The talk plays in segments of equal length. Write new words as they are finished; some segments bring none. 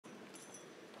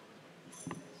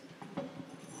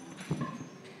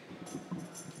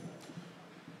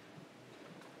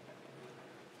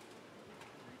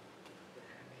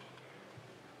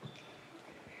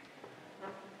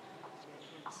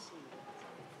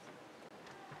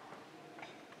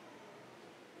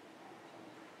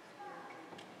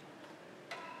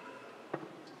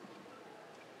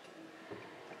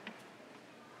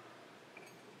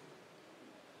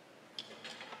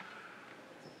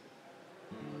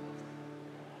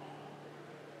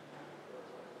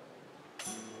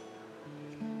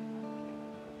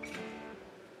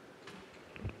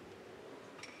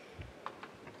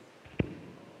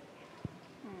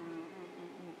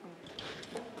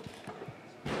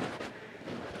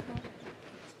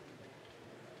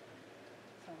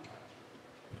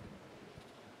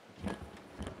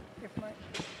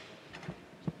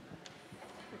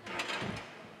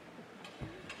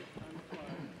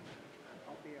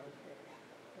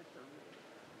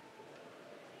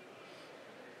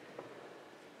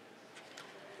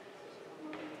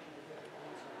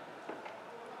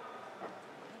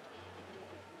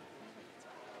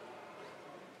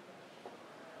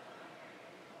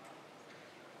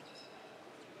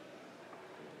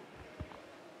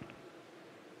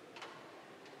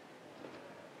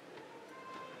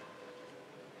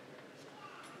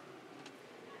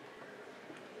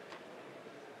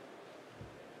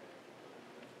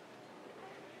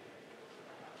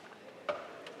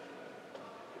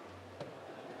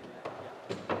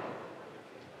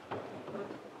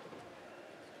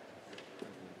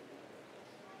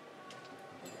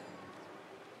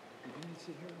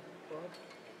see here, Bob?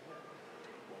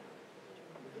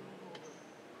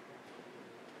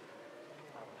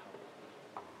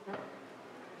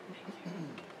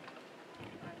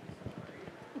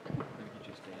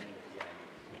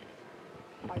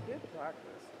 I did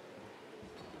practice.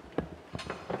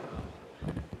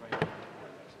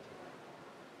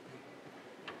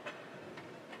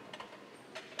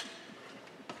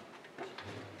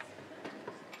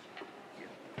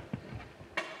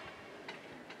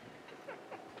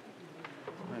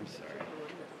 I'm sorry.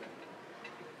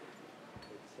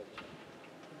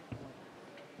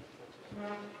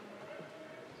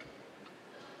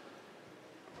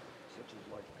 Such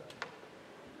a life guy.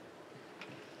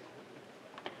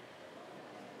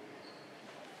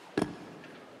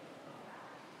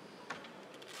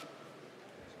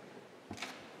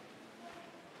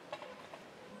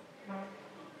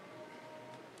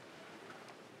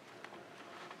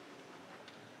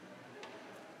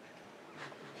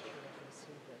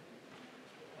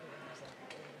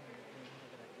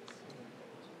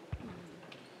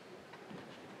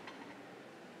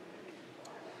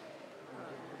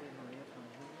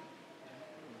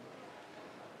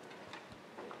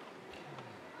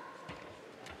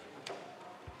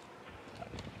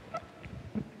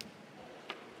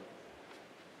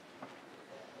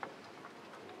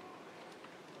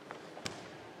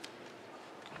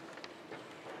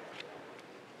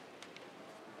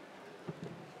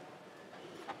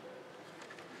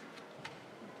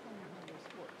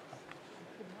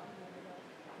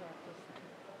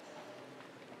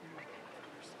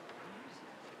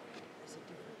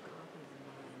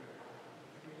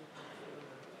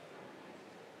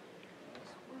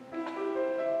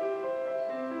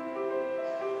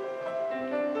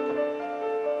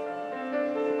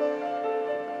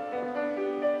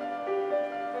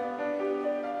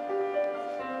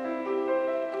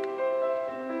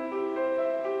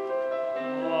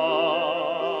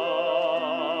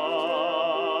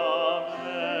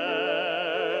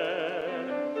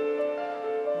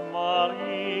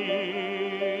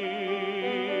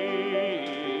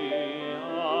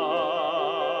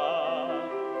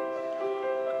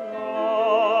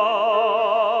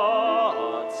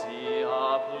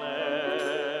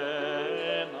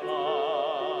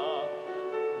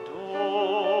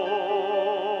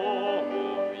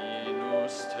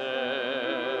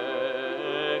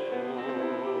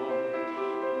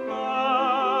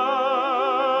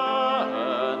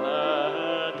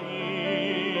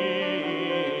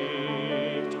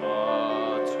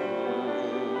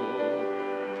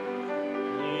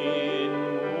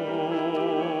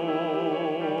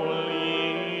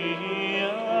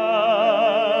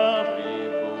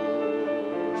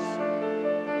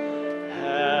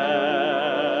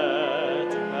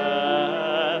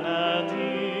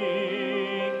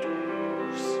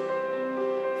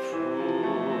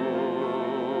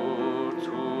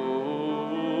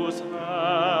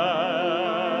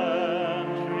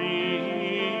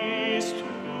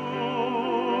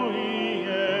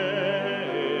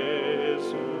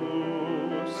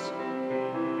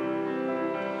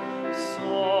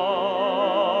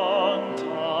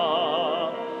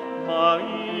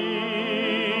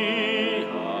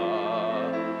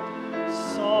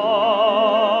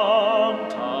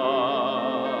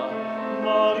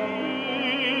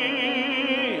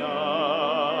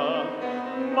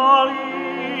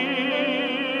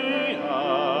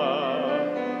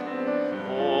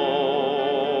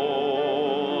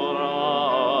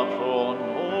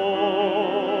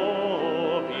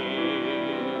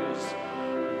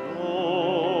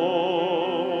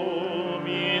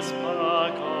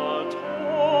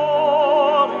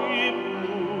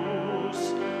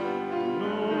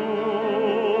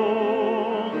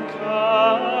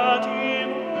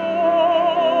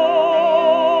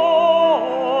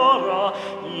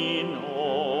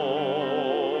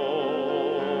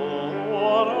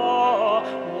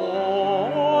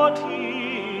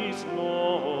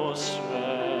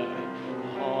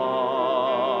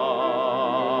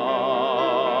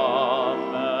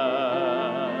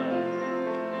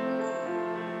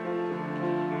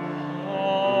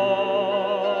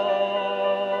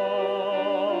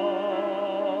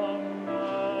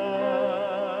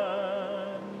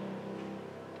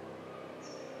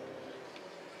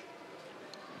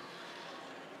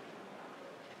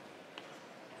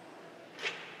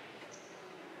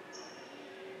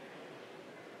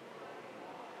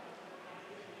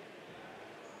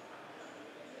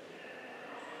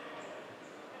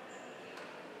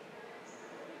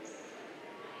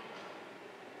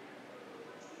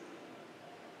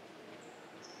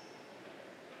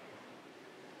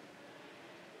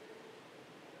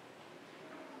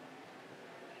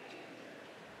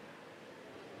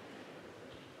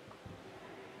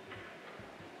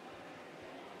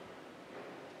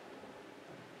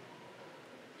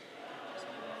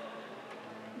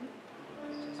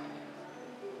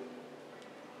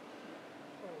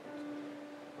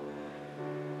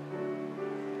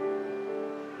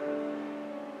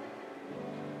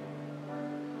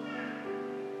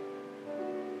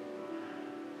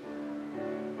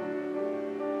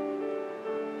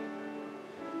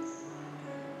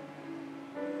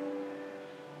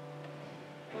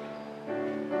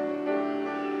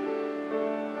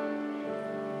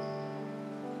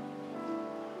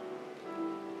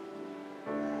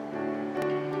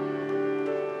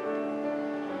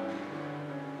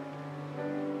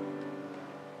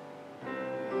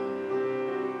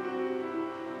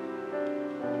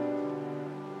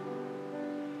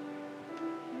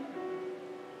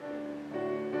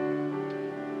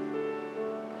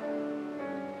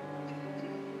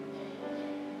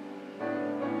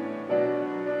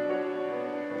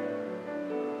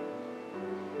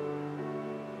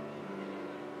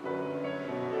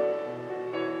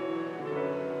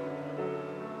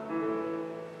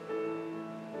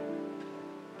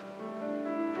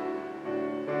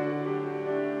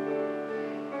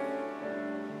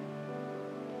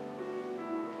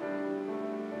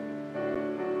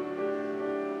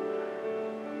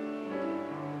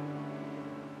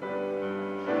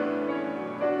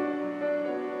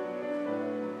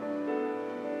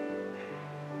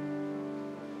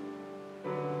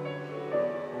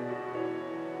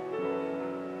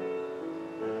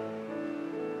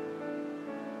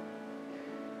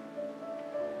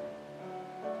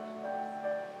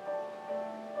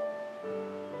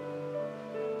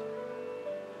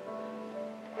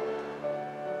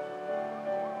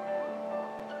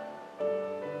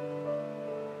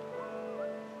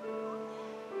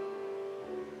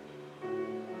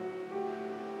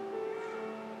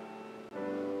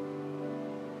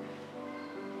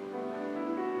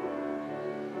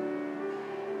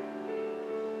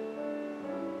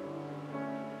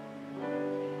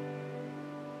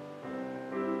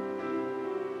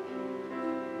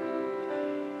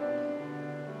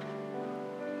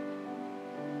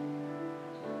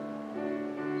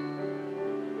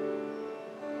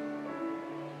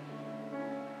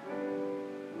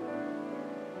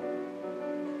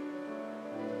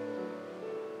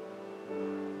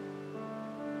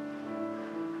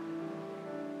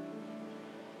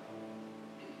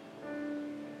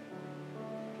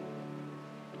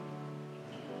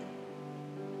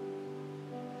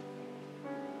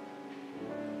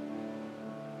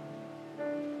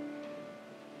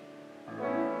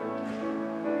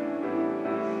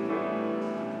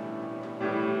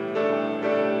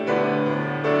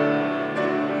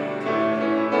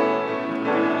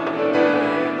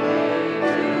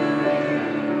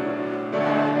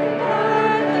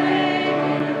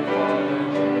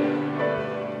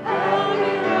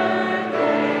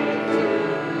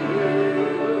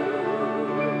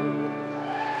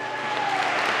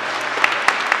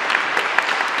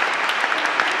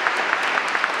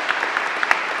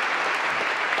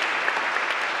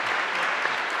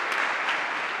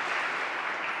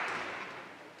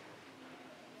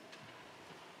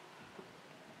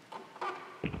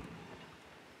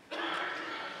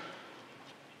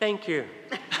 Thank you.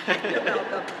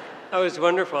 That was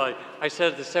wonderful. I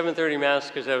said at the 7:30 Mass,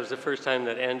 because that was the first time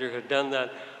that Andrew had done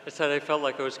that, I said I felt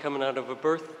like I was coming out of a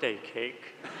birthday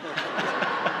cake.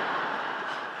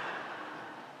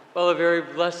 Well, a very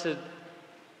blessed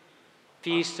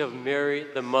feast of Mary,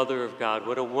 the Mother of God.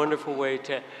 What a wonderful way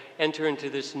to enter into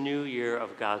this new year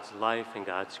of God's life and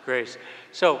God's grace.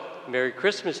 So, Merry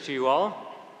Christmas to you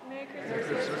all. Merry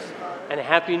Christmas. And a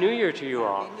Happy New Year to you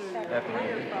all. Happy New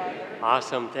Year, Father.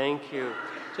 Awesome, thank you.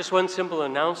 Just one simple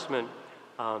announcement.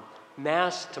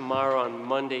 Mass tomorrow on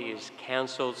Monday is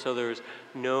canceled, so there's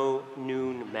no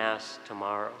noon Mass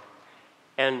tomorrow.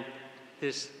 And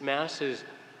this Mass is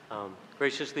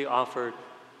graciously offered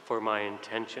for my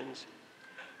intentions.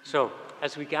 So,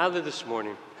 as we gather this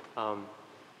morning,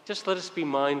 just let us be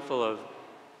mindful of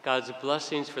God's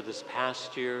blessings for this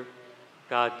past year,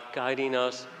 God guiding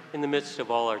us in the midst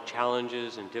of all our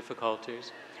challenges and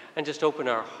difficulties, and just open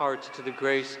our hearts to the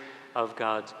grace of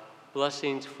God's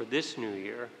blessings for this new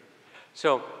year.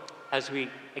 So, as we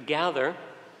gather,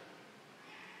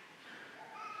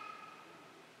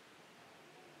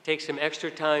 take some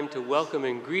extra time to welcome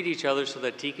and greet each other so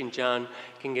that Deacon John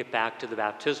can get back to the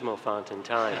baptismal font in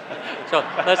time. So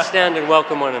let's stand and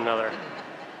welcome one another.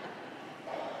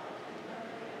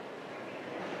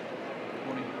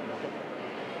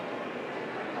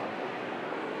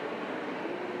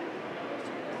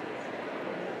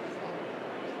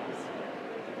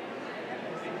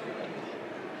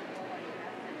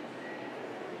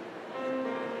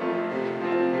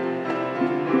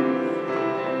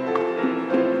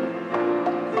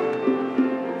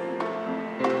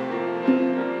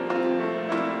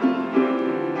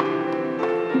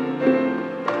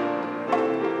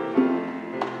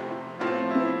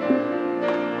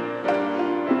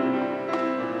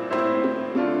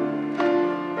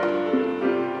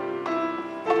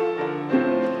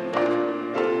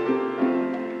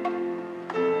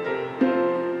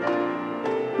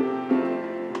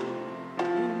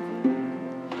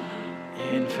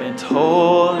 Infant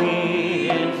holy,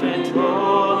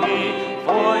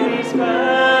 for he's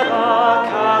fed a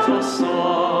cattle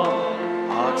stall.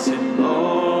 Oxen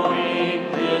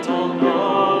lowing, little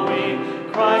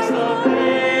knowing, Christ the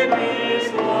babe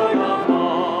is Lord of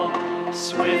all.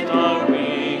 Swift are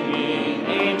winging,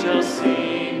 angels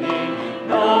singing,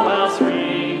 Noel's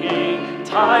ringing,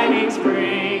 tidings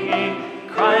bringing,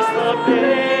 Christ the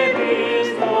babe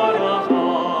is Lord of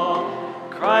all.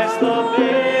 Christ the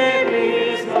babe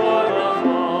is Lord of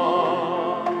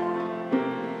all.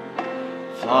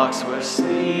 Flocks were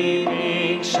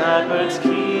sleeping, shepherds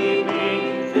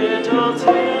keeping vigil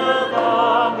till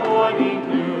the morning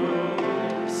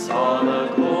noon. Saw the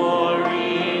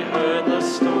glory, heard the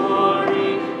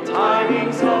story,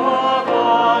 tidings of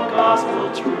a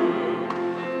gospel true.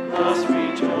 Thus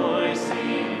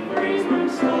rejoicing, free from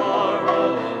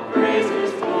sorrow, praise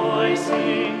his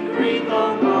voicing, greet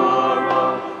the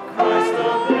morrow. Christ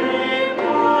the babe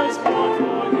was born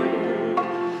for you.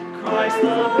 Christ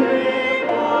the babe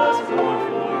was born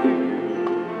for you.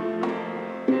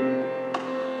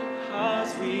 As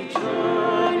we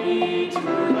journey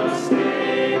through the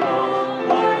stable,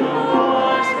 like the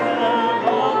wise men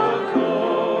long ago,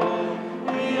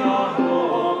 we are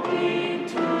hoping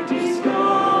to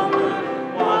discover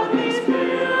what these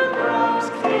pilgrims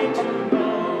came to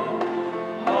know.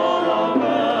 All are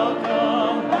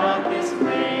welcome at this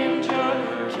manger,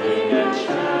 King and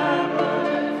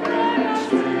shepherd, friend and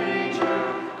stranger.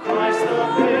 Christ the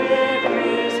babe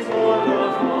is Lord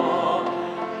of all.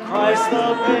 Christ the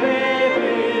babe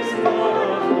is Lord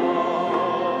of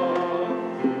all.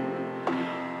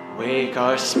 Wake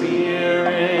our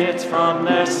spirits from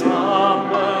their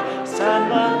slumber,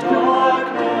 send the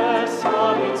darkness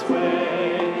on its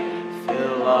way.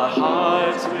 Fill our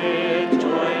hearts with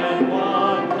joy and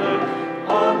wonder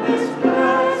on this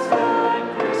blessed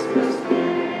Christmas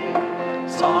day.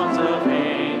 Songs of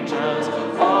angels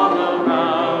all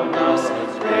around us,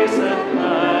 grace and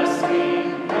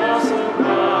blessing now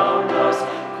surround us.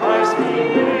 Christ be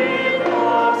with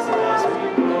us as we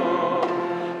go.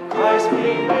 Christ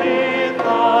be with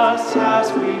us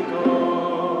as we go.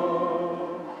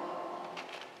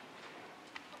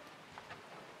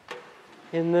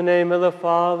 In the name of the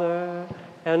Father,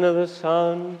 and of the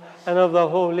Son, and of the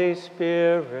Holy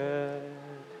Spirit.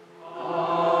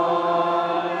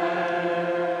 Amen.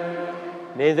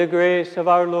 May the grace of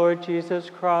our Lord Jesus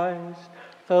Christ,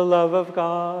 the love of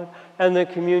God, and the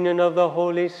communion of the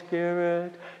Holy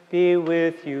Spirit be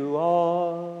with you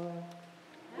all.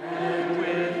 And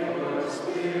with your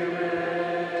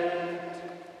spirit.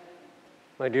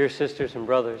 My dear sisters and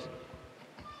brothers,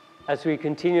 as we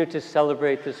continue to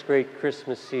celebrate this great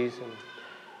Christmas season,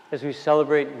 as we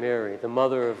celebrate Mary, the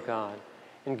Mother of God,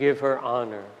 and give her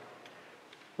honor,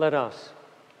 let us,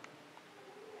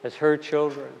 as her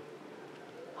children,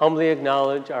 humbly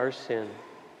acknowledge our sin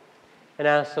and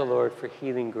ask the Lord for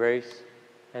healing grace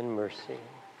and mercy.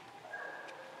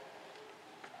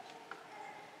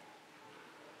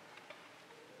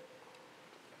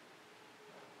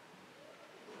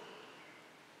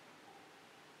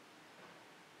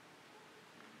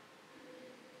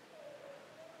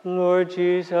 Lord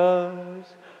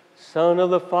Jesus, Son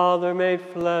of the Father made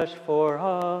flesh for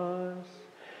us,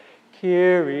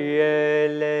 Kyrie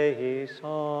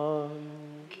eleison.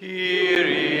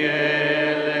 Kyrie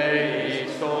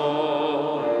eleison.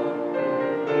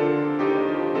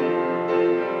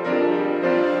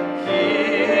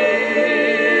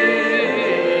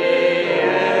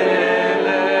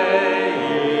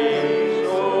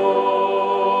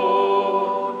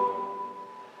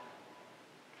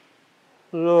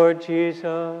 Lord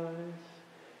Jesus,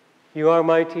 you are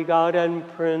mighty God and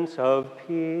Prince of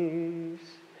Peace.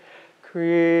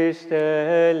 Christe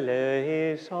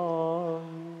eleison.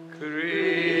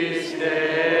 Christe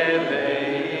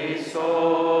eleison.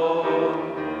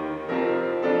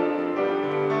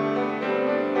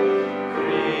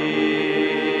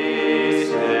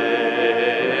 Christe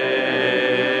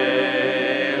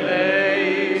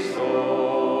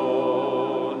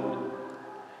eleison.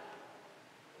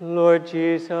 Lord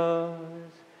Jesus,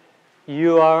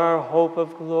 you are our hope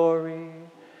of glory,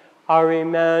 our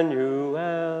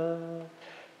Emmanuel.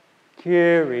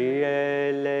 Kyrie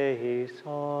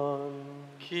eleison.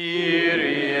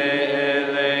 Kyrie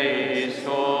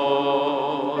eleison.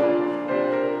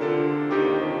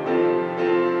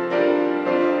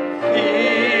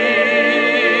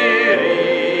 Kyrie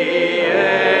eleison.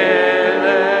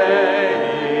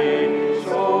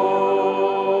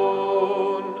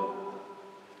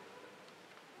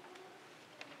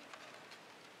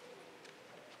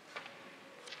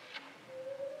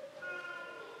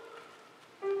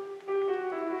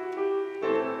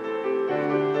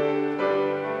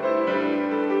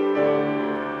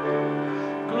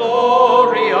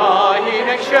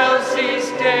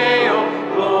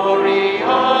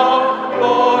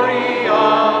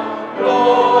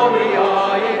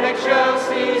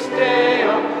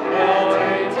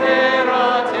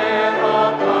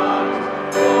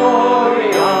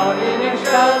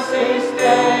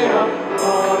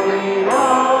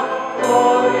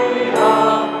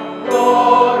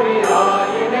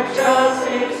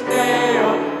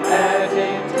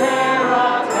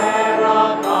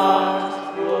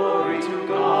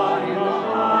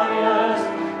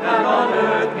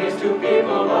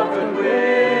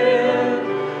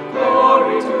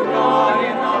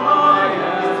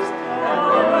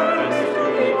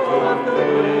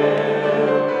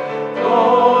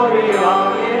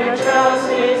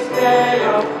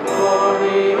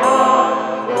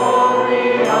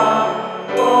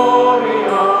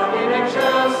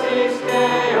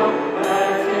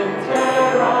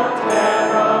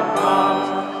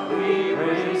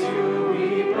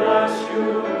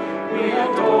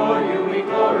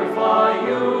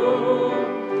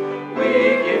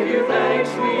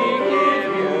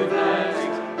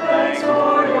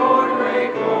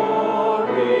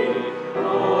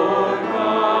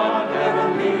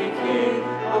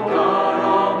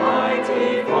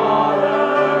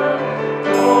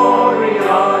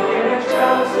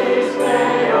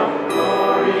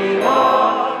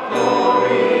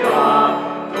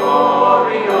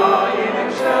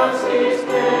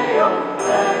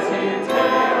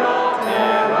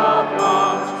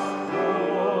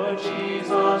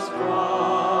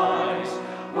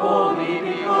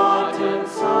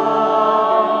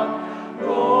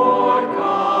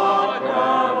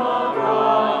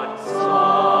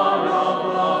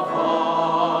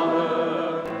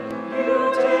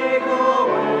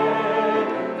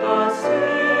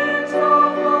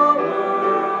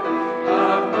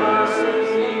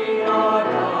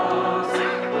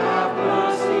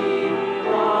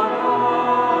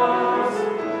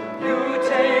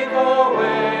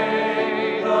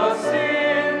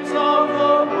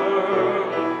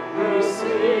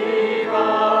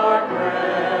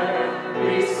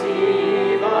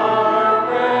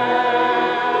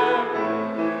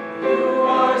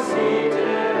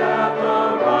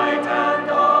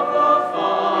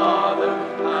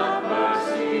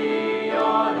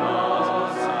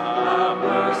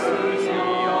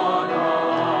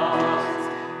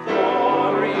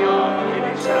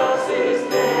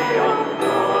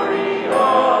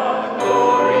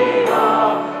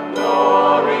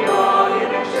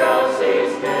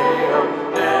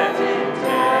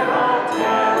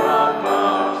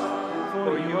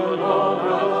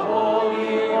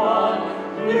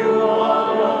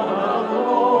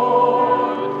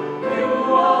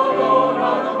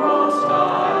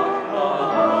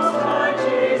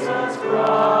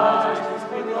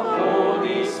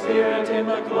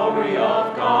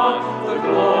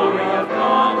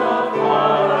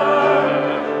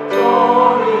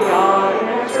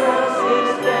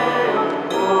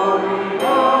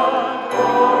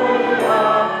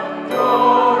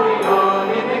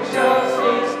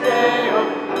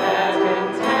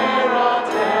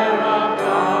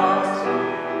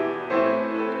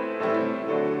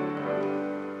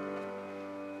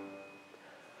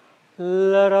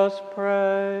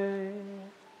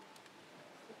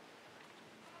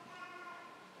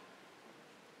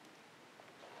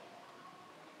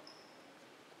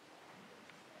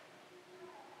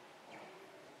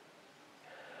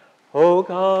 O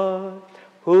God,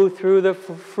 who through the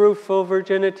fruitful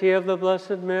virginity of the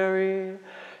Blessed Mary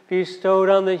bestowed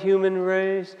on the human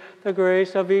race the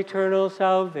grace of eternal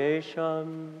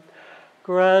salvation,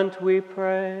 grant, we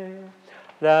pray,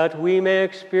 that we may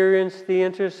experience the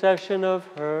intercession of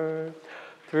her,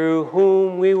 through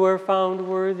whom we were found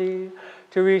worthy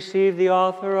to receive the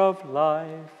author of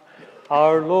life,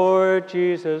 our Lord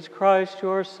Jesus Christ,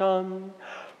 your Son,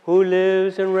 who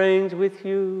lives and reigns with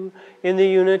you in the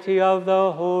unity of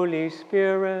the Holy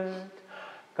Spirit,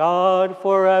 God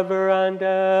forever and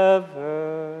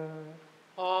ever.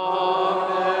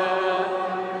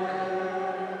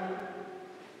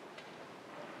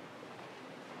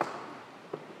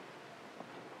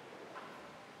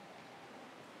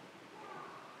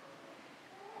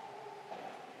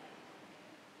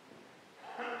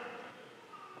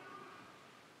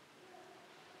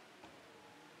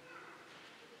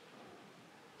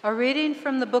 A reading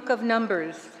from the book of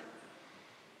Numbers.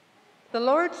 The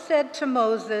Lord said to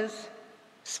Moses,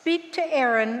 "Speak to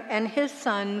Aaron and his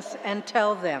sons and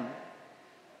tell them,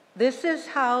 this is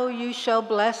how you shall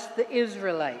bless the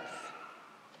Israelites.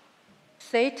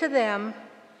 Say to them,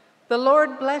 the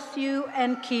Lord bless you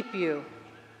and keep you.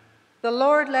 The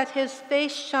Lord let his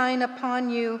face shine upon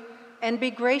you and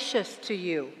be gracious to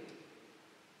you.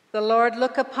 The Lord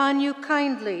look upon you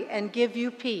kindly and give you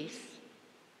peace.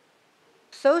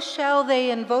 So shall they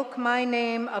invoke my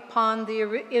name upon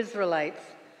the Israelites,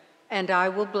 and I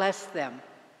will bless them."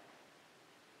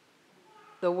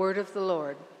 The word of the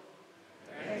Lord.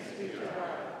 Thanks be to God.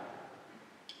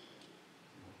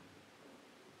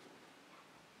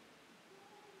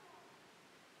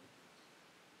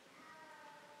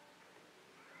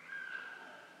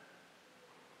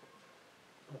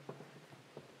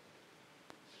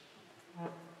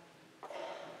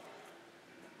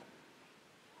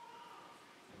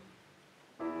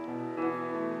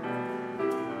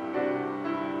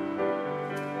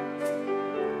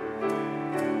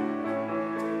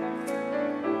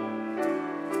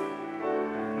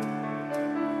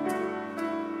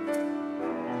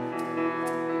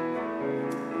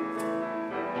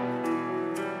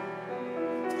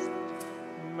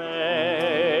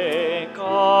 May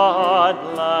God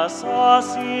bless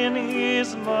us in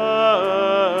his mercy.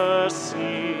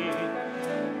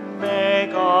 May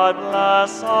God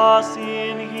bless us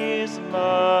in his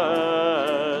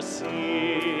mercy.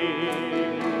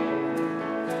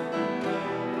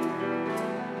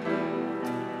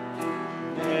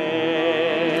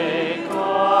 May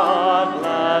God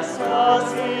bless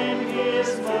us in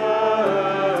his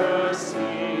mercy.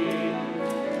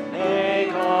 May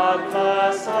God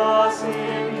bless us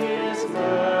in his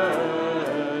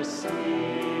mercy.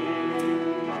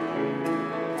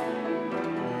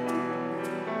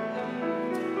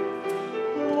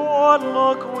 Lord,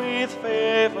 look with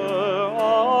favor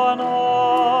on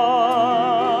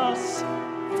us.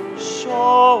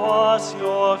 Show us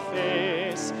your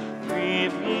face.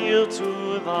 Reveal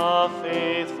to the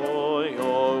faithful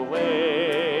your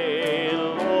way,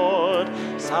 Lord.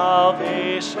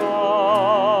 Salvation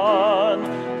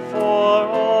for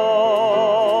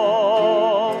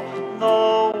all the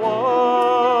world.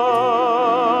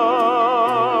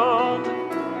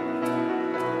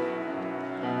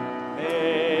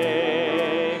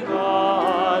 May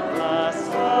God bless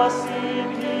us in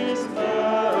his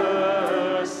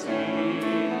mercy.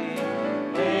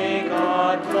 May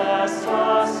God bless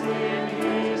us in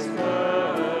his mercy.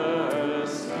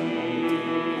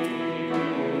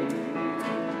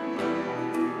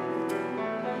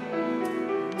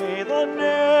 May the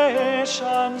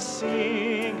nations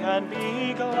sing and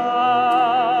be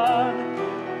glad,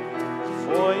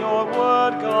 for your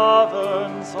word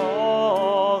governs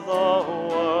all the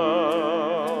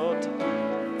world.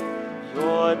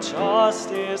 Your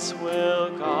justice will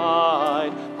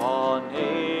guide all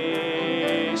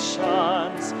nations,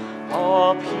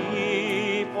 all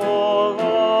people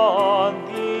on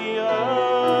the earth.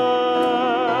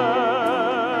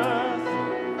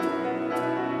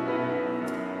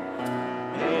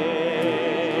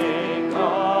 May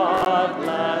God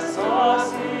bless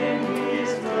us in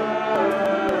his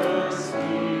mercy.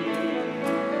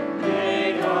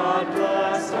 May God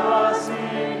bless us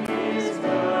in his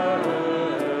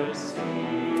mercy.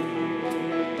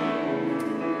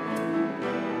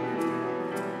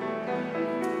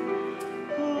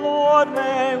 Lord,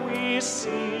 may we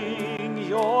sing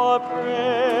your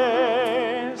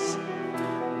praise.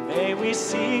 May we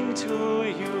sing to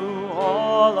you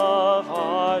all of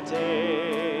our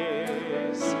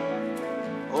days.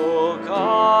 O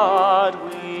God,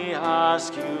 we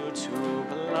ask you to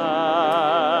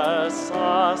bless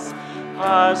us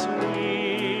as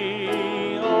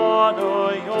we on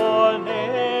honor your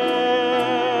name.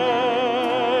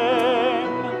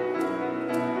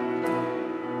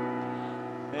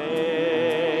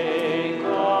 May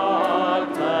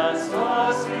God bless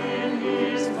us in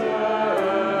his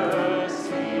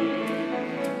mercy.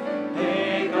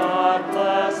 May God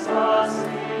bless us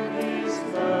in his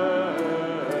mercy.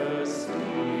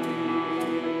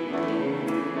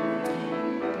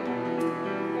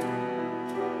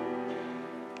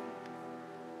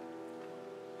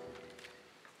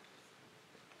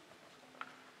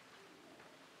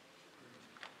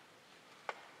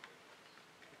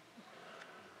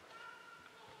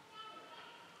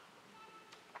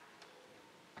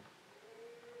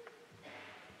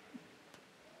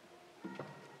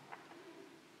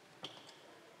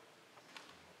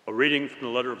 A reading from the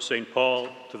letter of St. Paul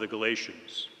to the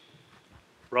Galatians.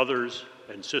 Brothers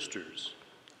and sisters,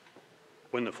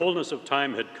 when the fullness of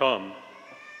time had come,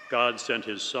 God sent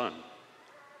his Son,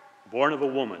 born of a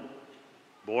woman,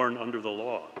 born under the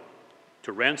law,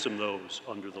 to ransom those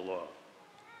under the law,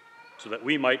 so that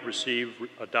we might receive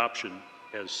adoption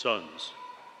as sons.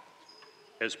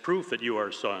 As proof that you are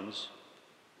sons,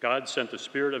 God sent the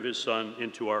Spirit of his Son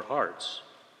into our hearts,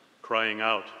 crying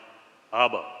out,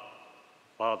 Abba,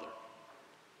 Father.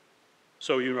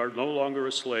 So you are no longer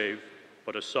a slave,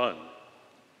 but a son,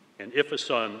 and if a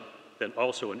son, then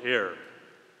also an heir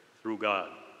through God.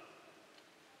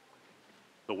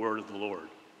 The word of the Lord.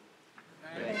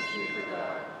 Thanks be to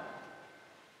God.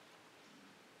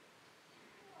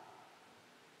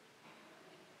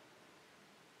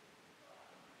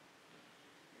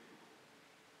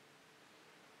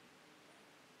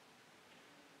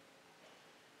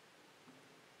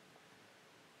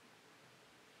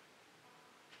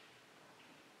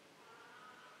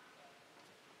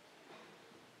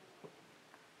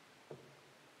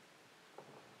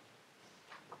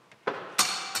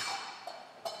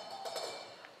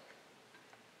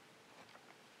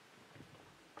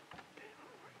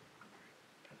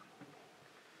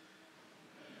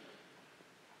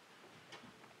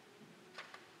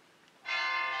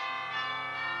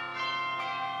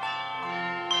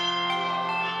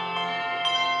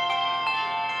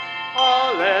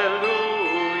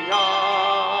 Hallelujah,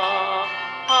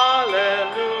 hallelujah,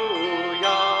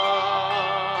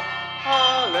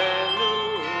 hallelujah,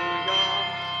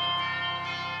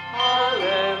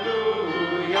 hallelujah,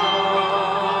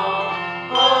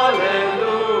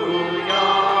 hallelujah,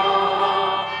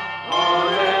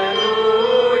 hallelujah.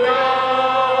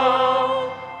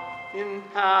 In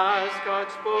past, God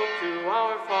spoke to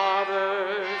our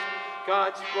fathers,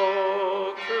 God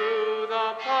spoke through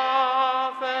the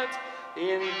prophets.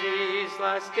 In these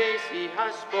last days he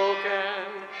has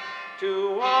spoken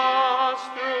to us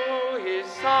through his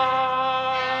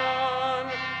Son.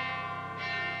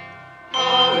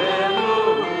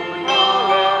 Hallelujah,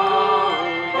 hallelujah,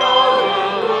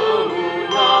 hallelujah,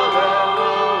 hallelujah,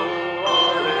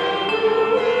 hallelujah,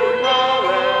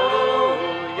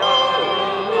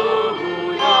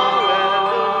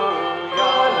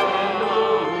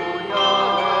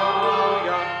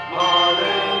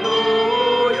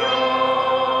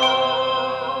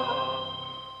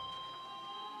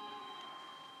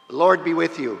 The Lord be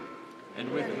with you.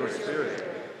 And with your spirit.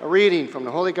 A reading from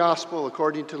the Holy Gospel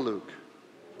according to Luke.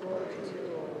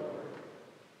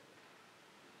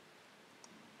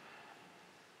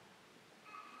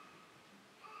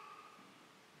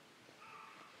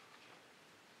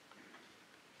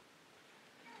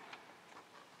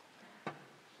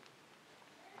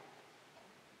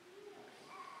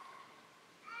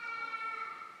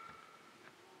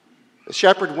 The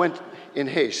shepherd went in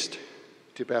haste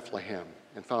to Bethlehem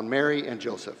and found Mary and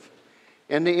Joseph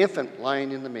and the infant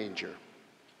lying in the manger.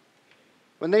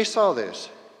 When they saw this,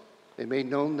 they made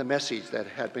known the message that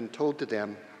had been told to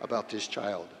them about this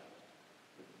child.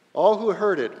 All who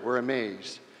heard it were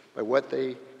amazed by what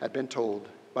they had been told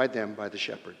by them by the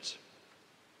shepherds.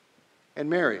 And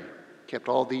Mary kept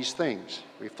all these things,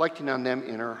 reflecting on them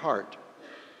in her heart.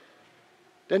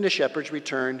 Then the shepherds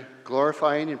returned,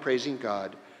 glorifying and praising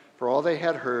God for all they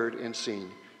had heard and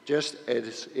seen, just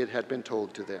as it had been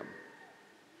told to them.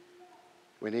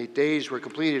 When 8 days were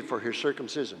completed for his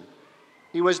circumcision,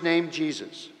 he was named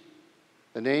Jesus,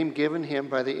 the name given him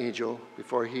by the angel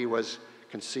before he was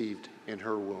conceived in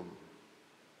her womb.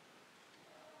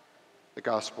 The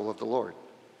Gospel of the Lord.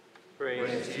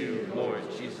 Praise to you, Lord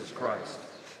Jesus Christ.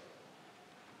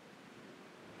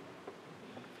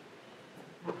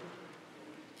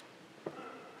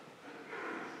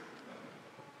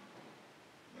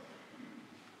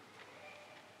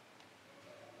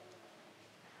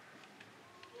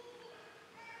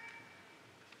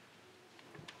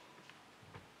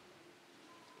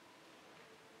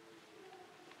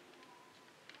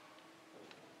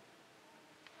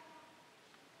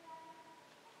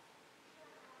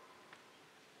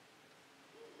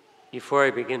 Before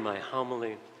I begin my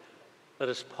homily, let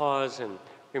us pause and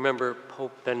remember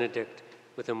Pope Benedict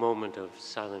with a moment of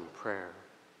silent prayer.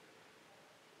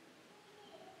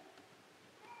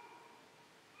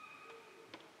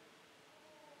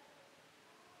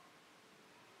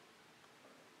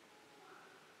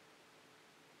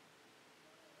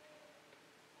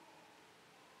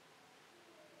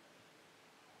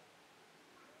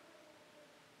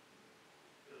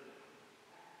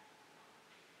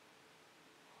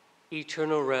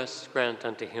 Eternal rest grant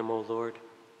unto him, O Lord,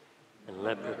 and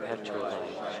let perpetual light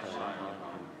shine upon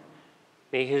him.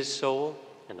 May his soul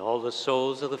and all the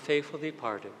souls of the faithful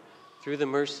departed, through the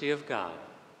mercy of God,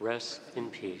 rest in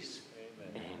peace.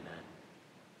 Amen.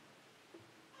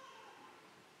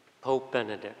 Pope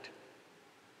Benedict,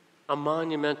 a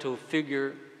monumental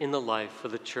figure in the life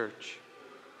of the Church.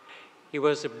 He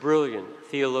was a brilliant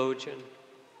theologian,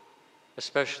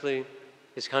 especially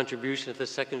his contribution to the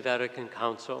Second Vatican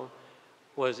Council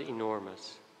was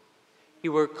enormous. He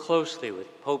worked closely with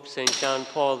Pope St. John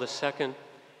Paul II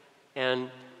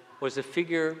and was a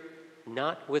figure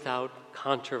not without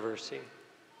controversy.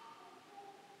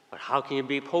 But how can you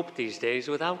be Pope these days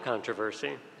without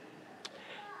controversy?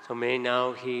 So may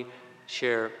now he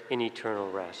share in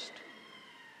eternal rest.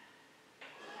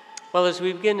 Well, as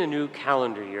we begin a new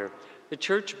calendar year, the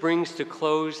Church brings to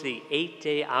close the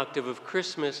 8-day octave of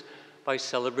Christmas by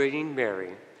celebrating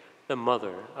Mary, the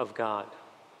Mother of God.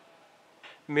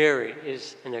 Mary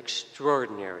is an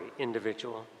extraordinary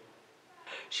individual.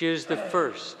 She is the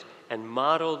first and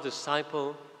model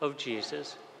disciple of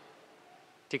Jesus.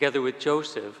 Together with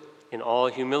Joseph, in all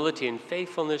humility and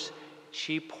faithfulness,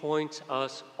 she points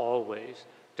us always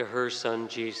to her son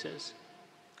Jesus.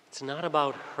 It's not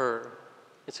about her,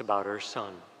 it's about her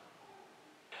son.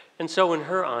 And so in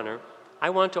her honor, I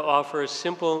want to offer a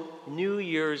simple New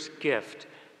Year's gift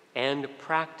and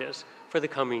practice for the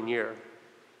coming year.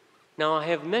 Now, I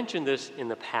have mentioned this in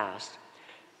the past,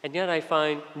 and yet I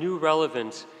find new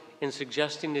relevance in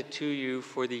suggesting it to you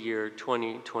for the year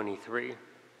 2023.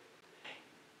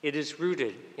 It is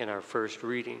rooted in our first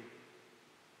reading.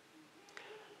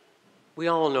 We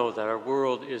all know that our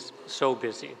world is so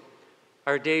busy.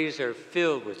 Our days are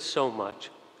filled with so much.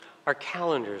 Our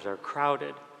calendars are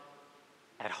crowded.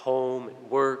 At home, at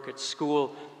work, at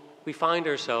school, we find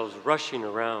ourselves rushing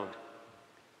around.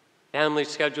 Family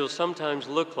schedules sometimes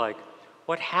look like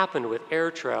what happened with air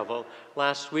travel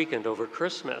last weekend over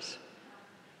Christmas.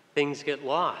 Things get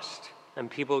lost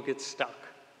and people get stuck.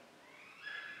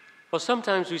 Well,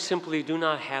 sometimes we simply do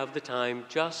not have the time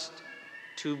just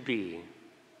to be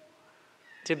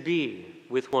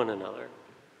with one another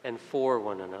and for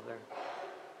one another.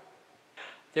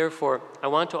 Therefore, I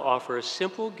want to offer a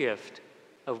simple gift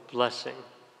of blessing.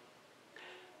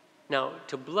 Now,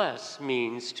 to bless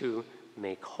means to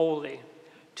make holy,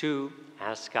 to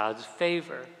ask God's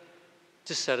favor,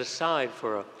 to set aside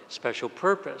for a special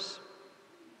purpose,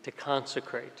 to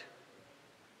consecrate.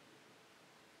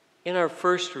 In our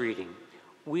first reading,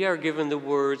 we are given the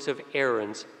words of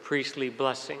Aaron's priestly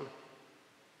blessing.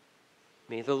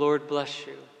 May the Lord bless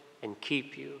you and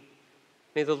keep you.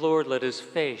 May the Lord let his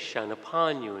face shine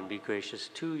upon you and be gracious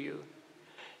to you.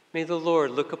 May the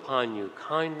Lord look upon you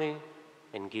kindly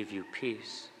and give you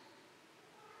peace.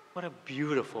 What a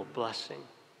beautiful blessing.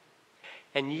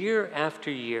 And year after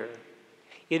year,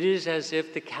 it is as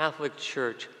if the Catholic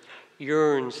Church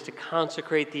yearns to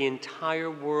consecrate the entire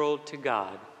world to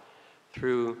God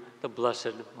through the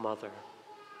Blessed Mother.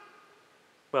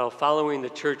 Well, following the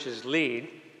Church's lead,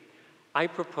 I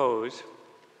propose,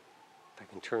 if I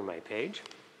can turn my page,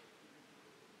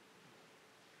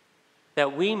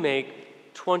 that we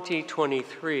make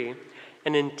 2023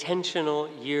 an intentional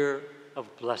year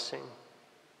of blessing.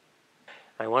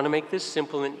 I want to make this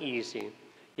simple and easy,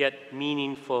 yet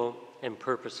meaningful and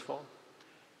purposeful.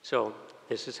 So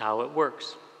this is how it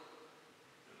works.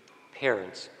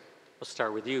 Parents, we'll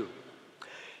start with you.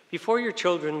 Before your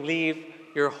children leave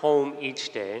your home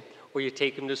each day, or you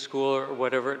take them to school or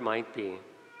whatever it might be,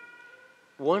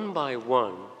 one by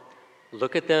one,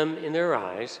 look at them in their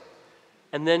eyes,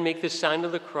 and then make the sign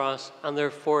of the cross on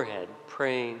their forehead,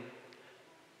 praying,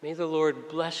 "May the Lord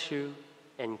bless you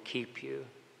and keep you.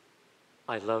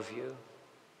 I love you."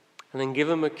 And then give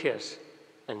them a kiss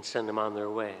and send them on their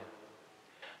way.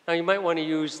 Now, you might want to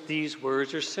use these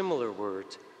words or similar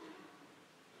words,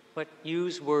 but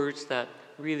use words that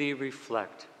really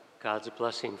reflect God's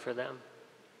blessing for them.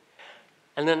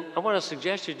 And then I want to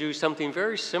suggest you do something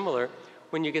very similar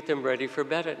when you get them ready for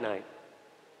bed at night.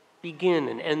 Begin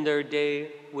and end their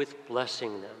day with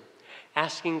blessing them,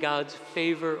 asking God's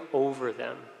favor over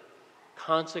them,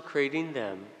 consecrating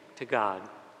them to God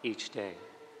each day.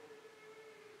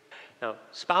 Now,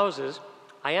 spouses,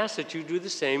 I ask that you do the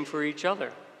same for each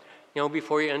other,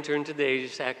 before you enter into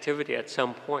today's activity at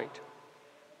some point.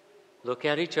 Look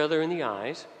at each other in the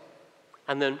eyes,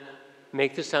 and then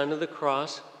make the sign of the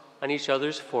cross on each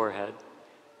other's forehead,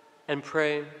 and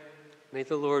pray, may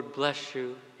the Lord bless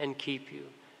you and keep you.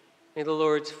 May the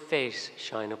Lord's face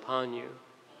shine upon you.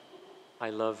 I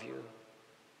love you.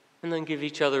 And then give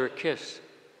each other a kiss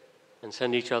and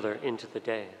send each other into the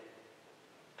day.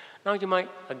 Now, you might,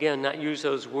 again, not use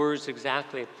those words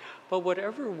exactly, but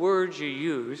whatever words you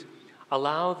use,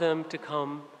 allow them to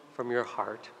come from your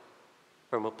heart,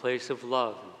 from a place of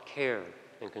love and care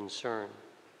and concern.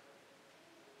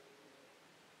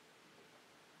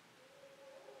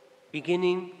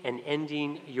 Beginning and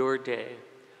ending your day,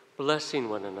 blessing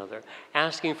one another,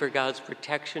 asking for God's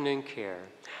protection and care,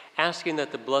 asking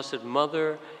that the Blessed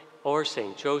Mother or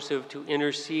St. Joseph to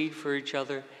intercede for each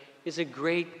other is a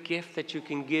great gift that you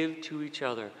can give to each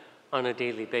other on a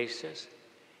daily basis.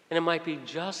 And it might be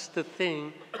just the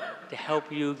thing to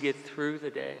help you get through the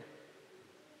day.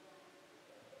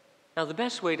 Now, the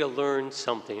best way to learn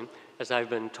something, as I've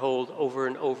been told over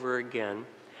and over again,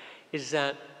 is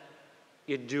that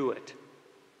you do it.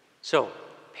 So,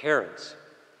 parents,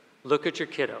 look at your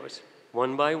kiddos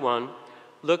one by one.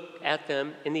 Look at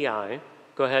them in the eye.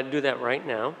 Go ahead and do that right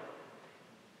now.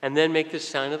 And then make the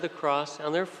sign of the cross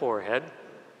on their forehead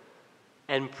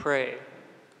and pray,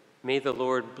 may the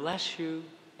Lord bless you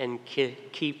and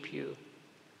keep you.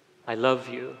 I love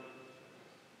you.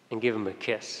 And give them a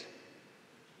kiss.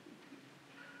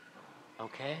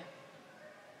 Okay?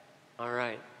 All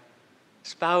right.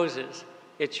 Spouses,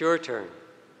 it's your turn.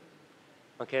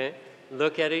 Okay?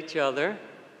 Look at each other.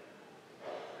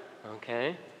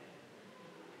 Okay?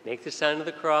 Make the sign of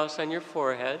the cross on your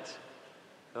foreheads.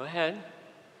 Go ahead.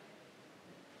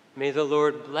 May the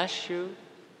Lord bless you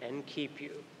and keep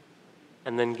you.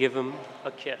 And then give him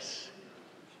a kiss.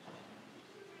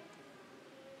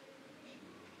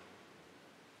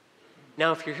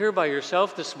 Now, if you're here by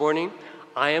yourself this morning,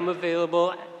 I am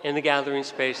available in the gathering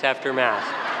space after Mass.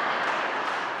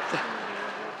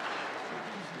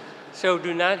 So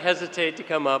do not hesitate to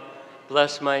come up,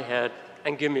 bless my head,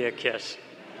 and give me a kiss.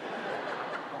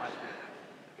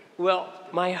 Well,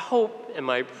 my hope and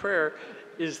my prayer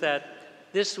is that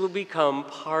this will become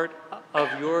part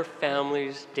of your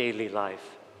family's daily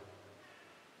life.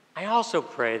 I also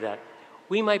pray that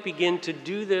we might begin to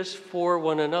do this for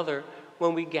one another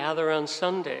when we gather on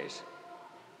Sundays.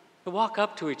 To walk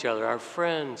up to each other, our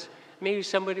friends, maybe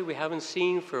somebody we haven't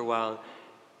seen for a while,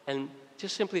 and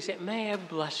just simply say, may I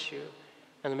bless you,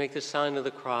 and make the sign of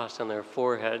the cross on their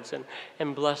foreheads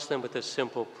and bless them with a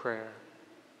simple prayer.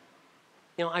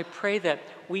 I pray that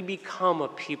we become a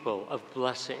people of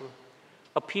blessing,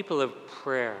 a people of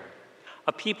prayer,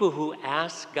 a people who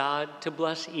ask God to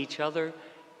bless each other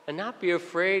and not be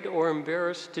afraid or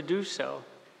embarrassed to do so.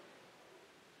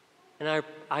 And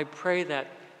I pray that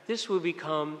this will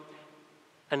become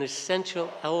an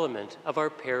essential element of our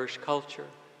parish culture,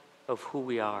 of who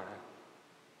we are.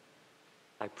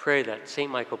 I pray that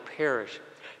St. Michael Parish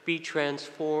be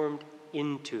transformed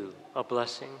into a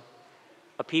blessing,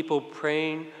 a people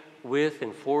praying with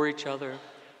and for each other,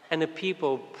 and a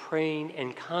people praying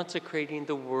and consecrating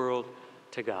the world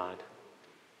to God.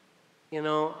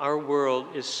 Our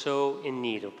world is so in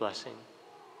need of blessing.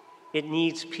 It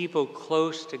needs people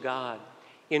close to God,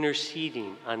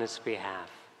 interceding on its behalf.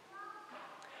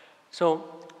 So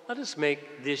let us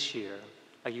make this year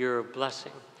a year of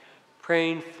blessing,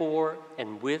 praying for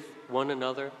and with one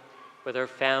another, with our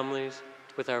families,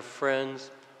 with our friends,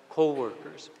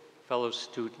 co-workers, fellow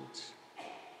students.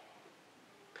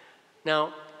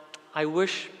 Now, I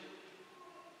wish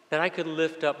that I could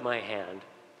lift up my hand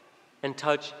and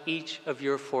touch each of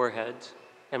your foreheads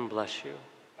and bless you.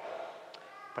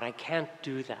 But I can't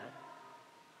do that.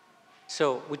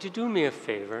 So would you do me a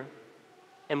favor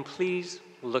and please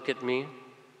look at me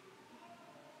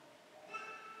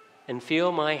and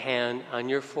feel my hand on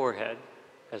your forehead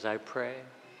as I pray.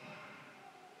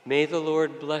 May the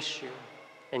Lord bless you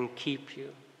and keep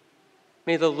you.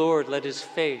 May the Lord let his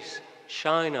face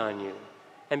shine on you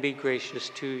and be gracious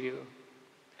to you.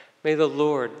 May the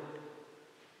Lord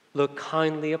look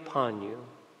kindly upon you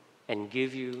and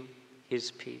give you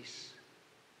his peace.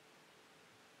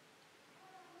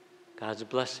 God's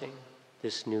blessing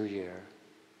this new year.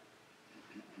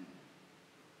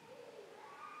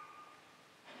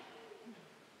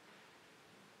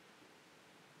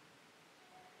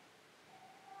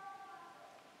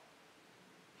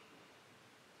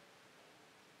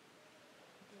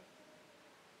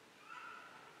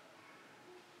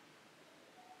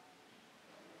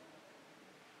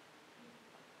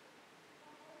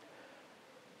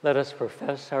 Let us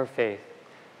profess our faith.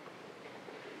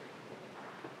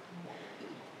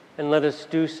 And let us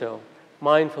do so,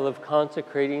 mindful of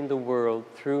consecrating the world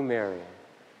through Mary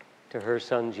to her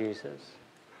Son Jesus.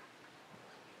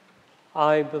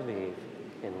 I believe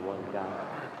in one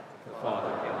God, The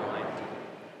Father Almighty,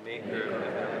 maker of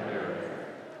heaven and earth,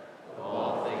 of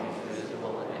all things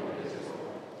visible and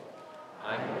invisible.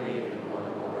 I believe in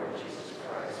one Lord Jesus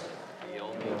Christ, the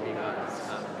only begotten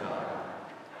Son of God,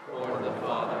 born of the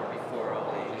Father before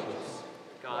all ages,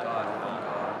 God from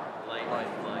God, light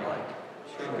from light,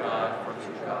 true God from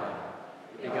true God,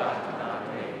 begotten, not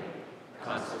made,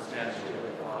 consubstantial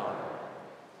with the Father.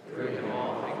 Through him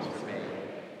all things were made.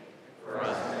 For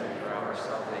us and for our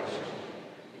salvation,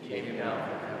 he came down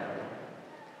from heaven,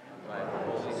 and by the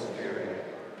Holy Spirit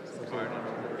was incarnate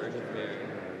of the Virgin Mary,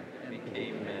 and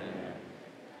became man.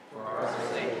 For our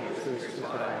sake he was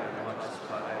crucified and Pontius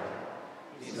Pilate.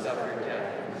 He suffered death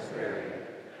and was buried,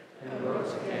 and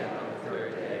rose again on the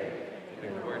third day,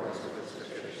 in accordance with the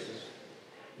Scriptures.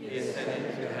 He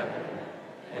ascended into heaven,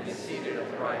 and is seated at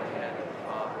the right hand of the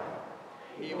Father.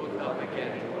 He will come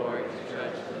again in glory to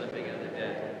judge the living and the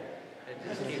dead, and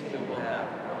his kingdom will have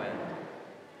no end.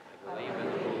 I believe in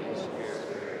the Holy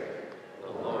Spirit,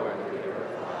 the Lord, the giver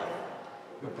of life,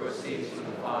 who proceeds from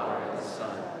the Father and the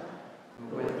Son,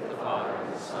 who with the Father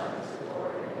and the Son is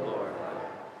adored and glorified,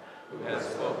 who has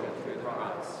spoken through the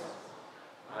prophets.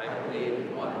 I believe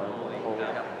in one holy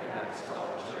Catholic and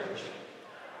apostolic Church.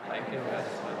 I confess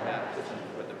my baptism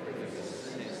for the forgiveness of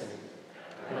sins,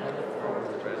 and I look forward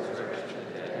to the resurrection of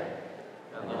the dead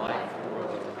and the life of the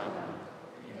world to come.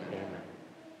 Amen.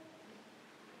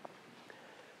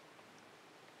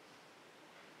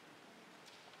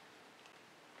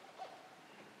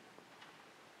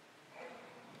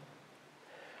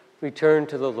 We turn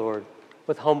to the Lord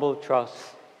with humble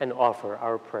trust and offer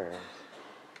our prayers.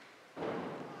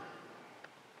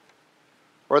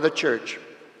 For the Church,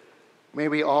 may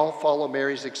we all follow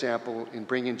Mary's example in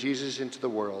bringing Jesus into the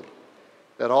world,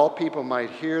 that all people might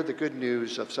hear the good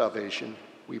news of salvation,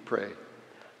 we pray.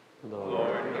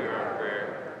 Lord, hear our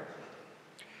prayer.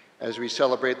 As we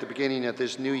celebrate the beginning of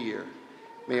this new year,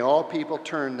 may all people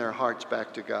turn their hearts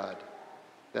back to God,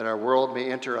 that our world may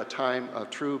enter a time of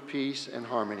true peace and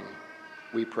harmony,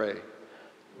 we pray.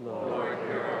 Lord,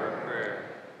 hear our prayer.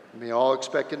 May all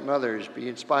expectant mothers be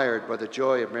inspired by the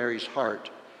joy of Mary's heart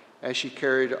as she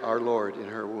carried our Lord in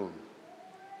her womb,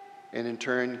 and in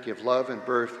turn give love and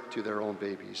birth to their own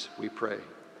babies, we pray.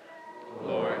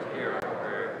 Lord, hear our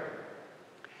prayer.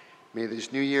 May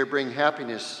this new year bring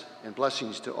happiness and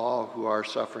blessings to all who are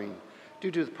suffering due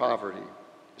to poverty,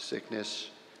 sickness,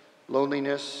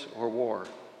 loneliness, or war,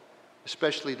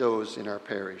 especially those in our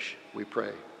parish, we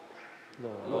pray.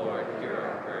 Lord, hear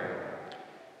our prayer.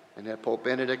 And that Pope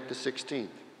Benedict XVI,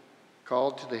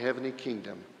 called to the heavenly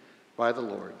kingdom by the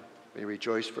Lord, may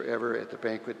rejoice forever at the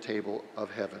banquet table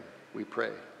of heaven, we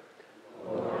pray.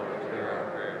 Lord, hear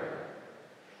our prayer.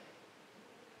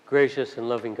 Gracious and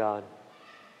loving God,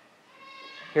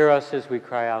 hear us as we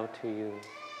cry out to you.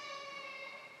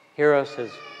 Hear us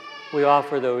as we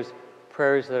offer those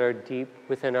prayers that are deep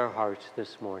within our hearts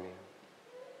this morning.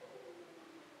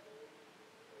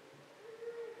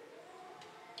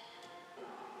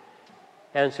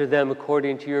 Answer them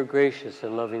according to your gracious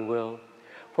and loving will.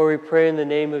 For we pray in the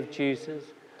name of Jesus,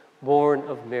 born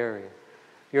of Mary,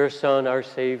 your Son, our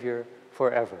Savior,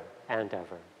 forever and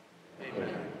ever.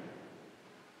 Amen.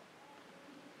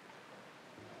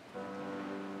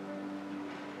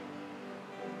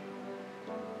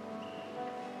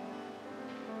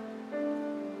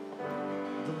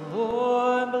 The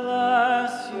Lord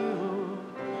bless you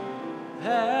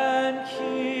and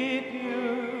keep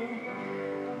you.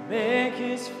 Make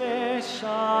his face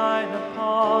shine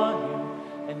upon you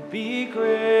and be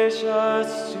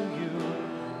gracious to you.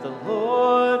 The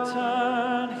Lord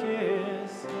turn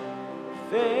his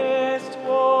face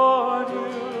toward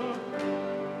you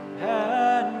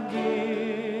and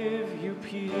give you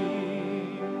peace.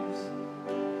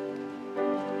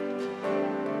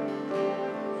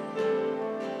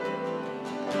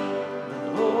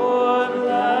 The Lord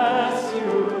bless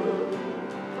you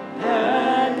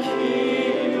and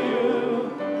keep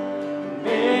you.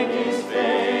 Make his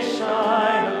face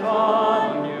shine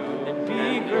upon you and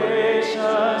be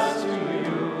gracious to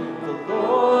you. The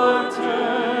Lord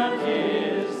turn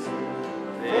his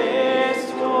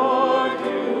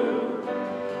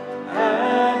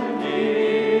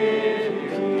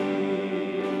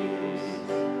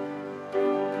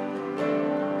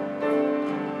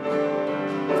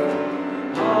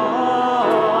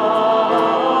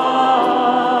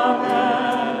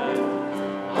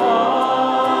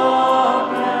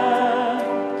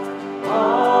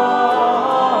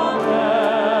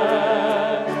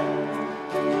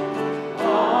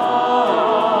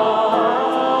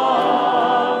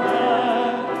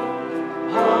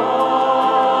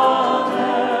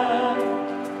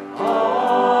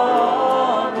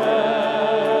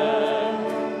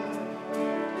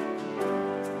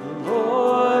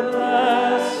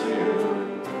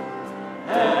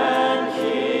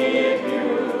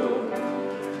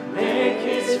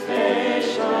his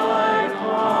face shine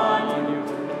upon you,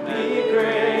 be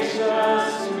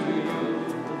gracious to you.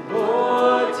 The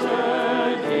Lord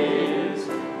turn his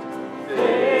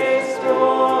face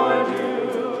toward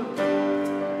you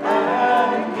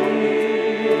and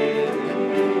give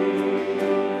you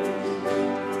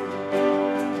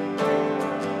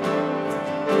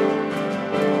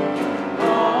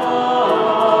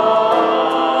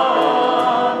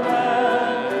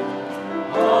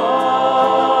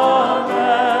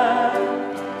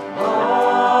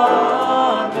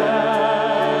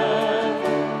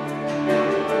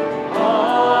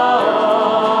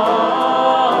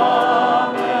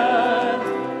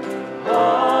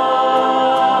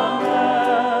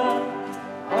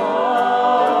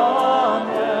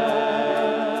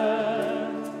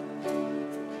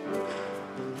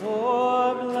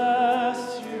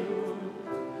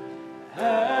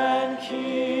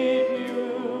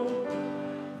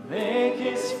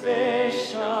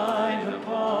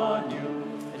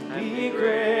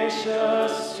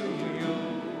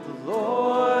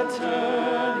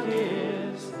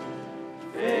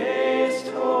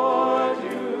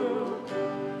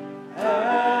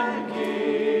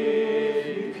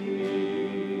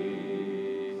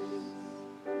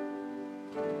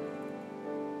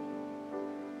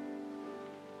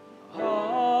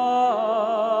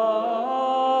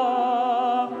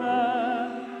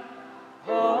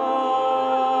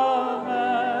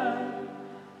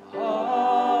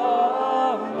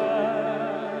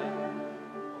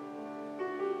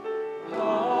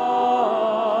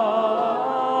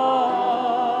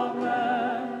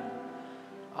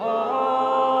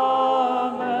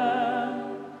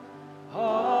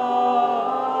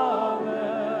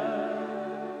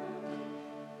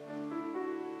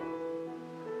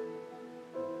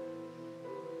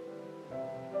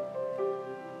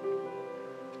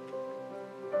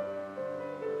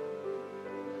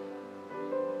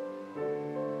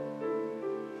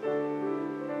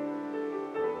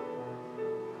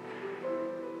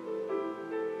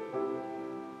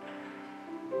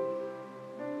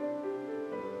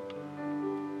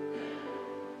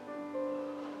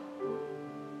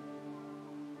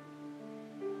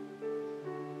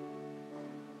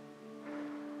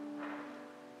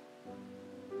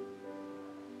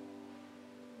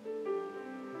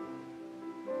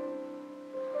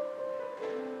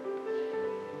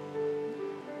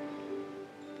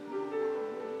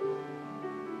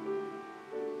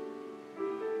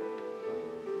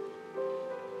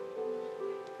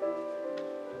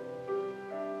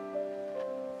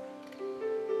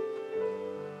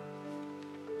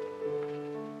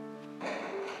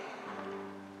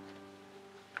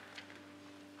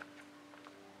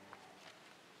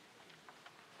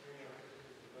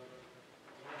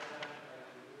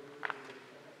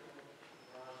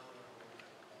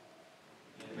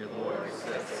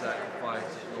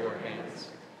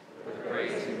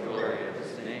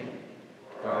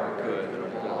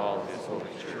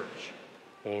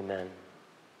Amen.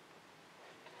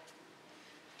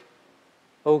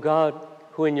 O God,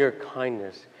 who in your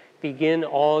kindness begin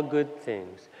all good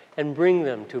things and bring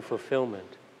them to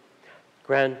fulfillment,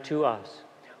 grant to us,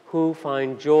 who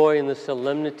find joy in the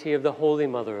solemnity of the Holy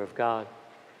Mother of God,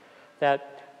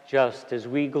 that just as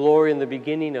we glory in the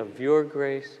beginning of your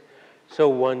grace, so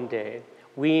one day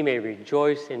we may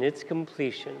rejoice in its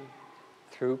completion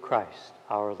through Christ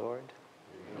our Lord.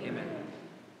 Amen.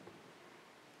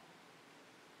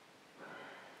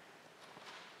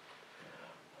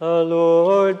 The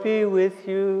Lord be with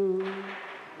you.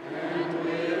 and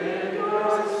with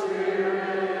your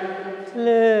spirit.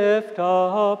 Lift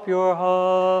up your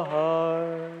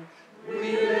hearts.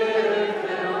 We lift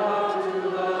them up to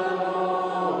the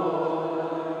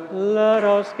Lord. Let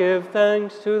us give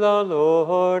thanks to the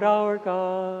Lord our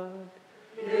God.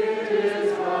 It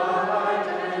is right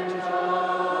and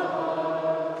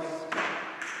just.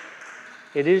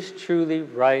 It is truly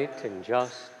right and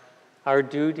just, our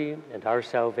duty and our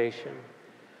salvation,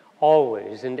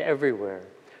 always and everywhere,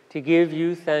 to give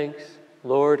you thanks,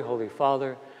 Lord, Holy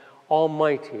Father,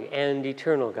 Almighty and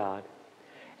eternal God,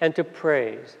 and to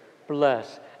praise,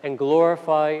 bless, and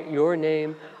glorify your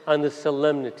name on the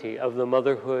solemnity of the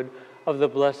motherhood of the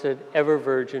Blessed Ever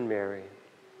Virgin Mary.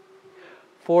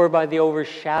 For by the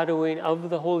overshadowing of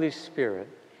the Holy Spirit,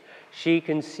 she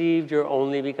conceived your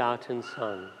only begotten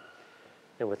Son,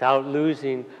 and without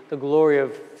losing the glory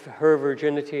of her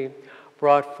virginity,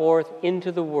 brought forth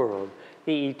into the world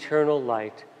the eternal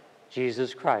light,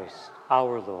 Jesus Christ,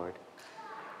 our Lord.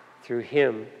 Through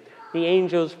him, the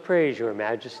angels praise your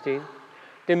majesty,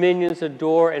 dominions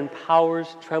adore, and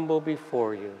powers tremble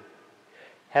before you.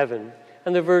 Heaven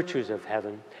and the virtues of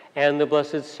heaven and the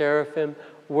blessed seraphim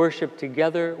worship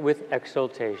together with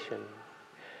exultation.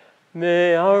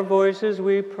 May our voices,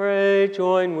 we pray,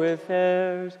 join with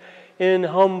theirs in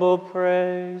humble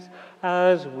praise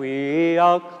as we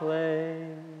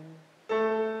acclaim.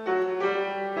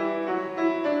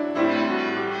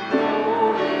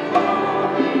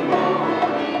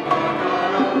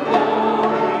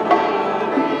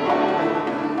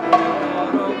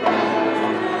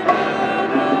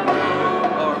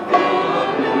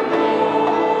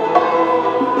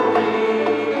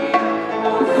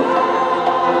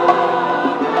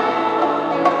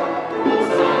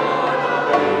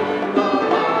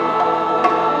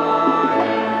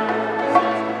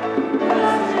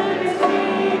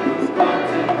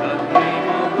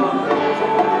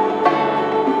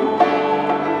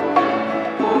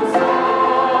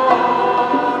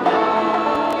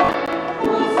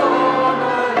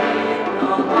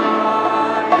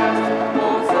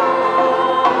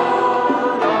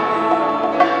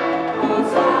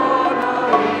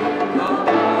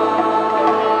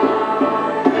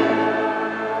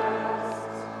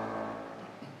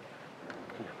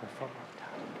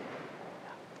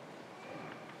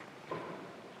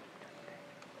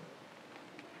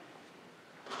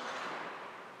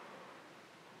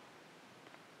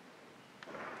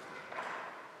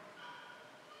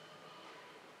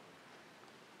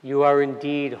 You are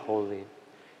indeed holy,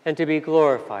 and to be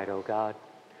glorified, O God,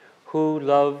 who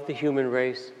love the human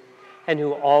race and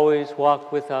who always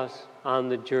walk with us on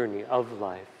the journey of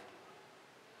life.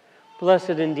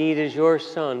 Blessed indeed is your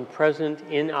Son present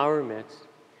in our midst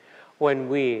when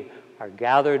we are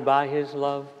gathered by his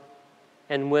love,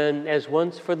 and when, as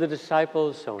once for the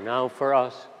disciples, so now for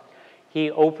us, he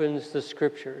opens the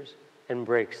Scriptures and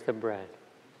breaks the bread.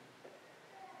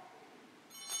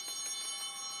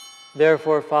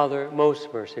 Therefore, Father,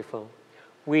 most merciful,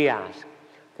 we ask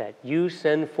that you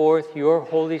send forth your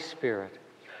Holy Spirit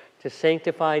to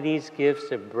sanctify these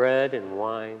gifts of bread and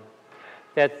wine,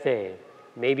 that they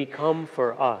may become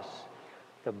for us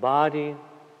the body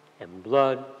and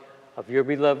blood of your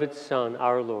beloved Son,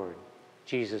 our Lord,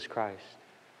 Jesus Christ.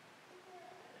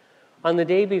 On the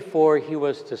day before he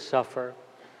was to suffer,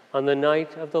 on the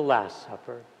night of the Last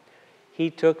Supper, he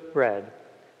took bread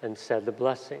and said the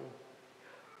blessing,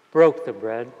 broke the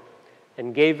bread,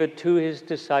 and gave it to his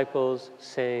disciples,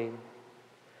 saying,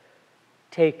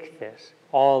 "Take this,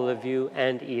 all of you,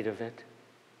 and eat of it.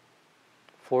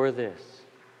 For this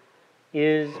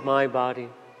is my body,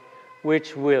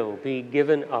 which will be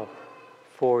given up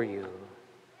for you."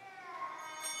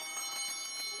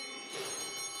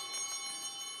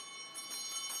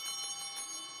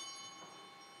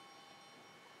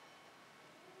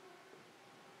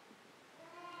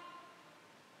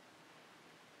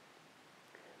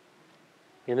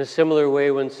 In a similar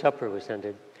way, when supper was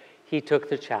ended, he took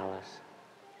the chalice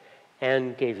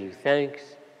and gave you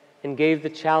thanks, and gave the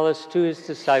chalice to his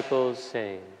disciples,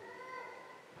 saying,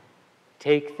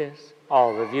 "Take this,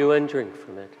 all of you, and drink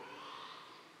from it.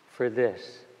 For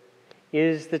this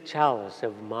is the chalice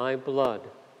of my blood,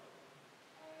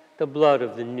 the blood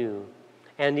of the new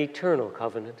and eternal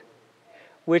covenant,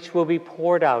 which will be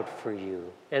poured out for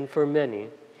you and for many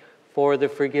for the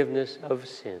forgiveness of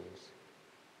sins.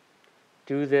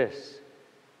 Do this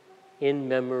in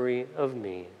memory of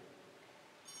me."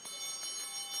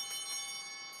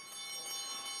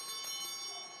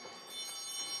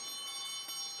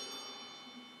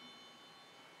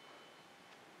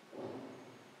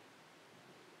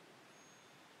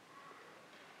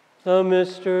 The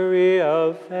mystery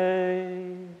of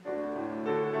faith.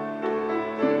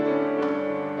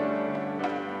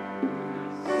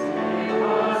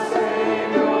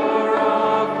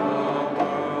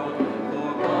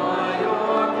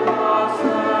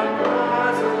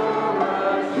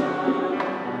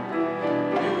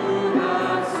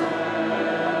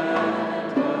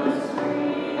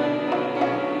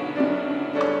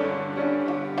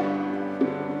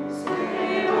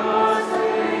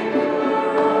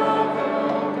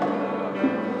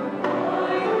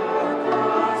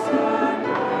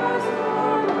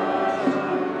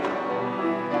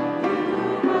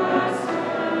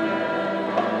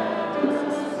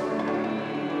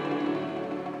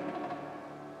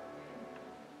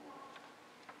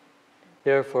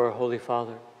 Therefore, Holy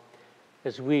Father,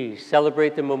 as we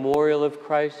celebrate the memorial of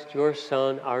Christ, your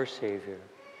Son, our Savior,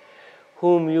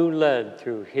 whom you led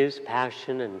through his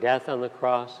passion and death on the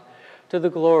cross to the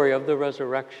glory of the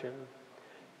resurrection,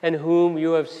 and whom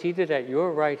you have seated at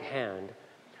your right hand,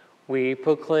 we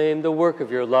proclaim the work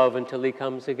of your love until he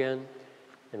comes again,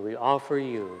 and we offer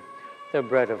you the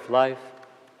bread of life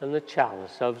and the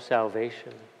chalice of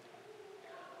salvation.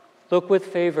 Look with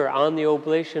favor on the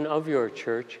oblation of your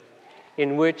church,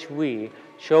 in which we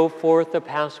show forth the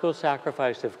paschal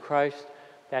sacrifice of Christ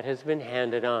that has been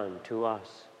handed on to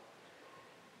us.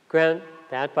 Grant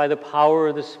that by the power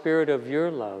of the Spirit of your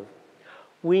love,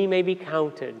 we may be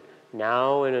counted,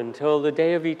 now and until the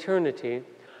day of eternity,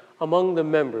 among the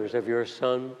members of your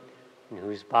Son, in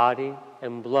whose body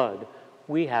and blood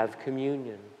we have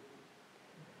communion.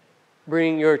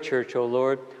 Bring your church, O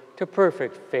Lord, to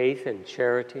perfect faith and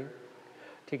charity,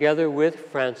 together with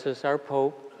Francis our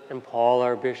Pope and Paul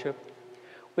our Bishop,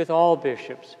 with all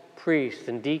bishops, priests,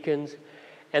 and deacons,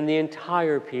 and the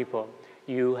entire people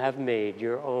you have made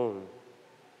your own.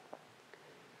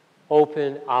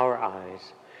 Open our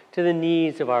eyes to the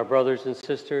needs of our brothers and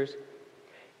sisters.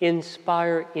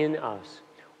 Inspire in us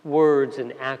words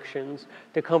and actions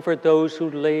to comfort those who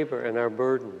labor and are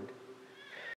burdened.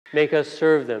 Make us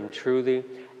serve them truly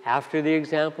after the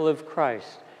example of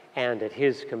Christ and at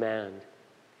his command.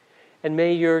 And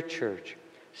may your church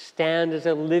stand as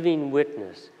a living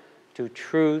witness to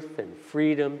truth and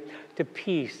freedom, to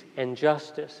peace and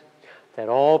justice, that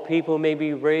all people may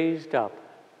be raised up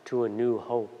to a new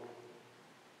hope.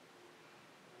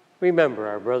 Remember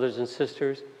our brothers and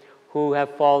sisters who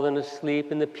have fallen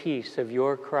asleep in the peace of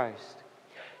your Christ,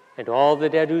 and all the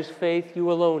dead whose faith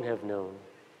you alone have known.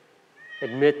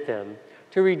 Admit them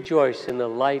to rejoice in the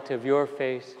light of your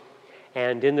face,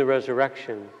 and in the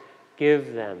resurrection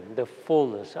give them the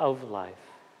fullness of life.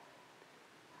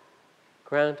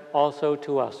 Grant also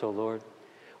to us, O Lord,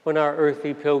 when our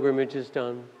earthly pilgrimage is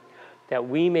done, that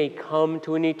we may come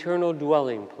to an eternal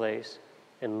dwelling place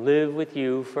and live with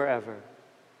you forever.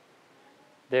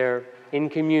 There, in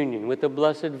communion with the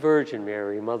Blessed Virgin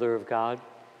Mary, Mother of God,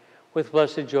 with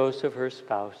Blessed Joseph, her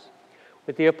spouse,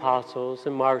 with the apostles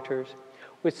and martyrs,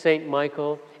 with Saint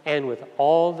Michael, and with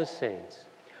all the saints,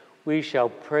 we shall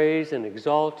praise and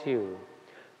exalt you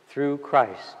through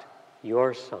Christ,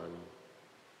 your Son.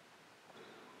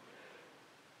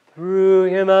 Through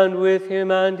him and with him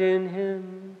and in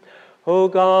him, O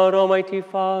God, Almighty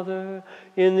Father,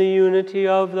 in the unity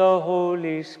of the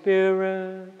Holy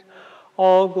Spirit,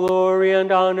 all glory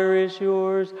and honor is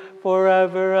yours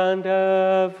forever and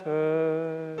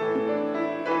ever.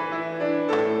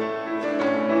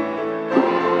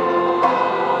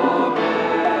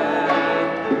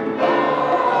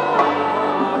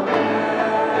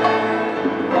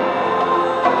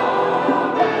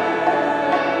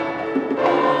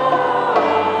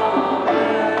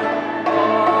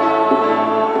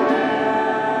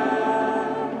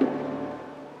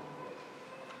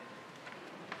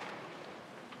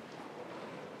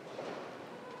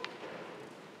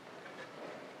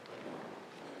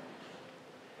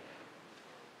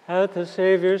 At the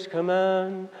Savior's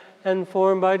command, and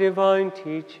formed by divine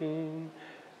teaching,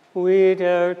 we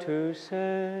dare to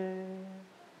say,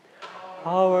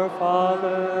 Our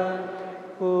Father,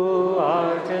 who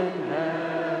art in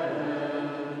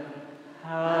heaven,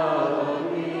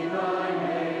 hallowed be thy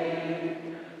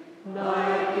name.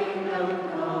 Thy kingdom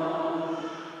come,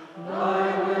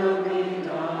 thy will be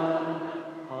done,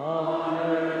 on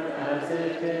earth as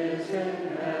it is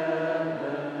in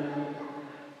heaven.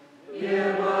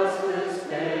 Give us this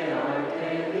day our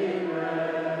daily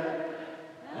bread,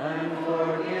 and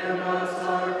forgive us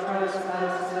our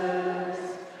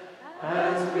trespasses,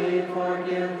 as we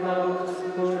forgive those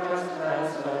who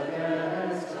trespass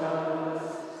against us.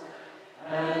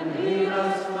 And lead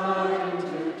us not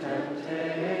into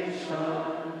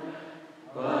temptation,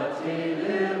 but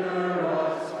deliver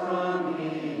us from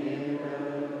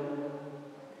evil.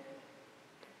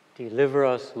 Deliver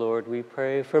us, Lord, we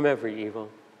pray, from every evil.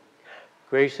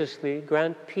 Graciously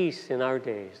grant peace in our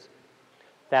days,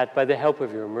 that by the help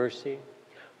of your mercy,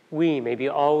 we may be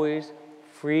always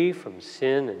free from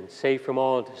sin and safe from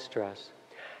all distress,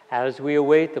 as we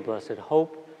await the blessed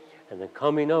hope and the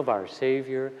coming of our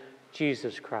Savior,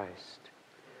 Jesus Christ.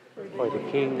 For the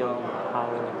kingdom,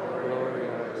 power, and glory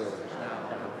are yours now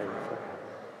and forever.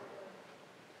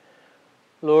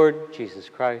 Lord Jesus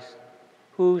Christ,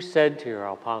 who said to your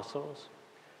apostles,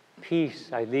 Peace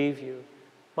I leave you,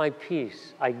 my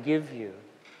peace I give you.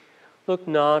 Look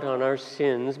not on our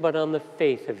sins, but on the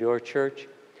faith of your church,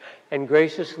 and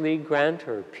graciously grant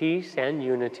her peace and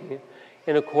unity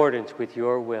in accordance with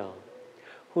your will,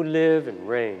 who live and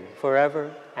reign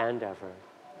forever and ever.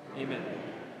 Amen.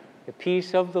 The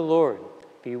peace of the Lord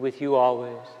be with you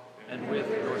always. And with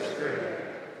your spirit.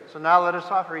 So now let us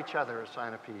offer each other a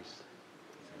sign of peace.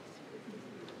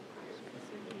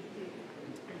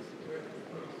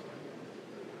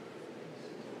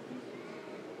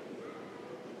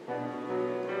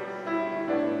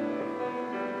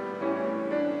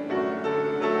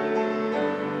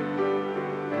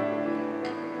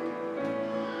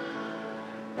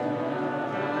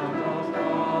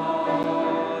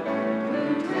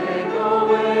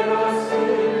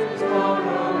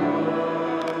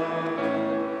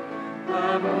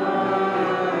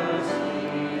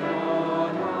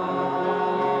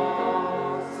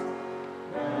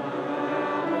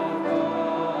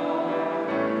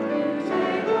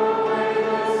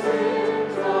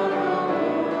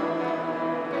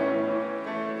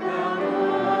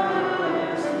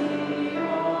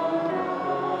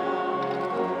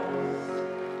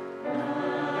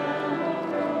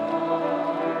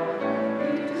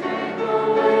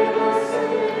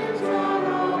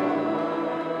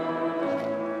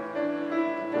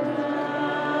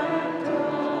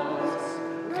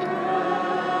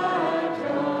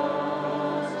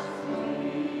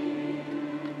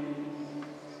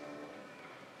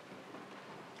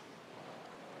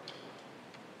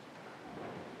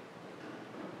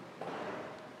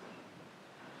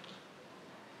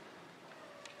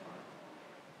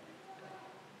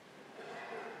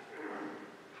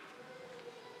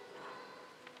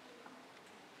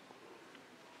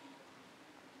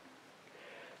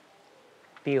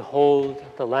 Behold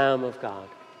the Lamb of God.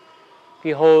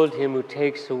 Behold him who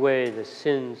takes away the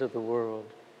sins of the world.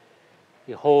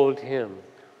 Behold him,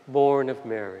 born of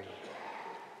Mary.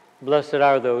 Blessed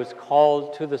are those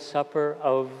called to the supper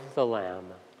of the Lamb.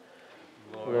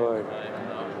 Lord, I am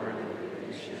not worthy that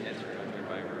you should enter under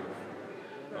my roof,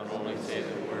 but only say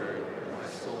the word, and my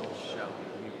soul shall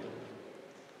be healed.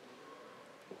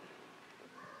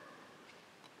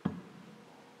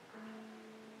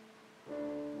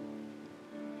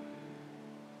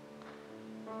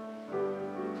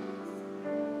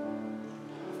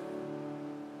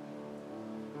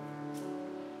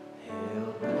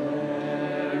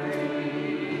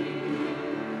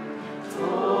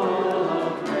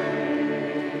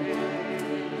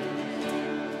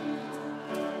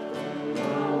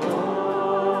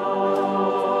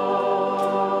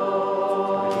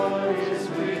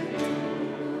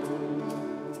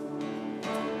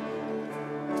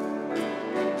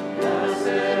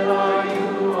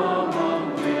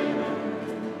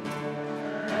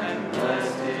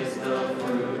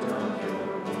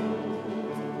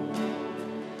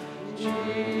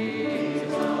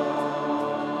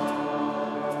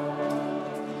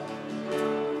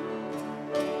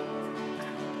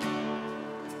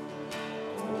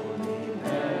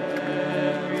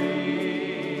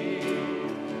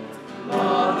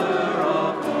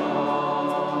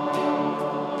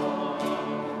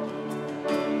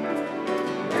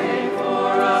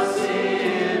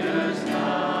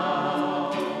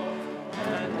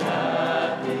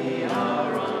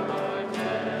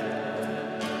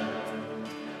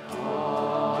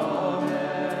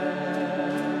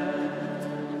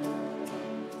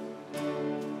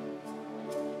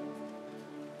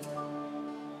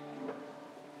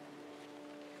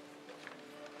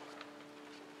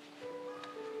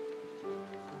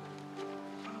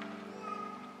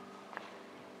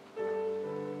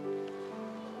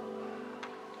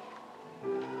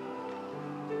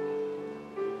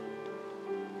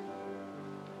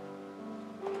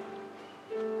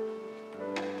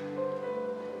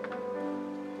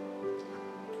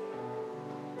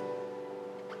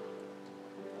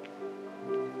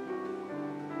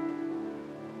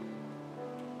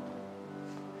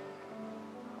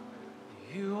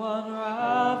 You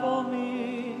unravel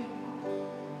me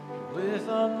with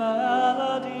a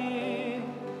melody.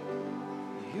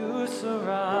 You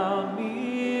surround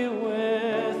me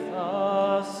with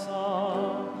a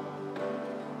song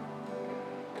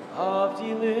of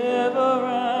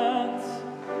deliverance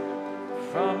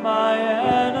from my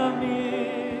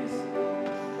enemies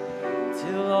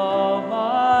till all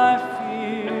my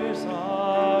fears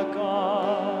are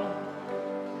gone.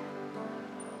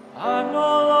 I'm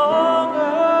no longer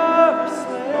a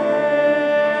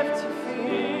slave to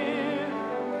fear.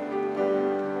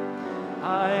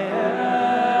 I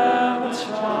am a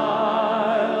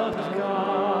child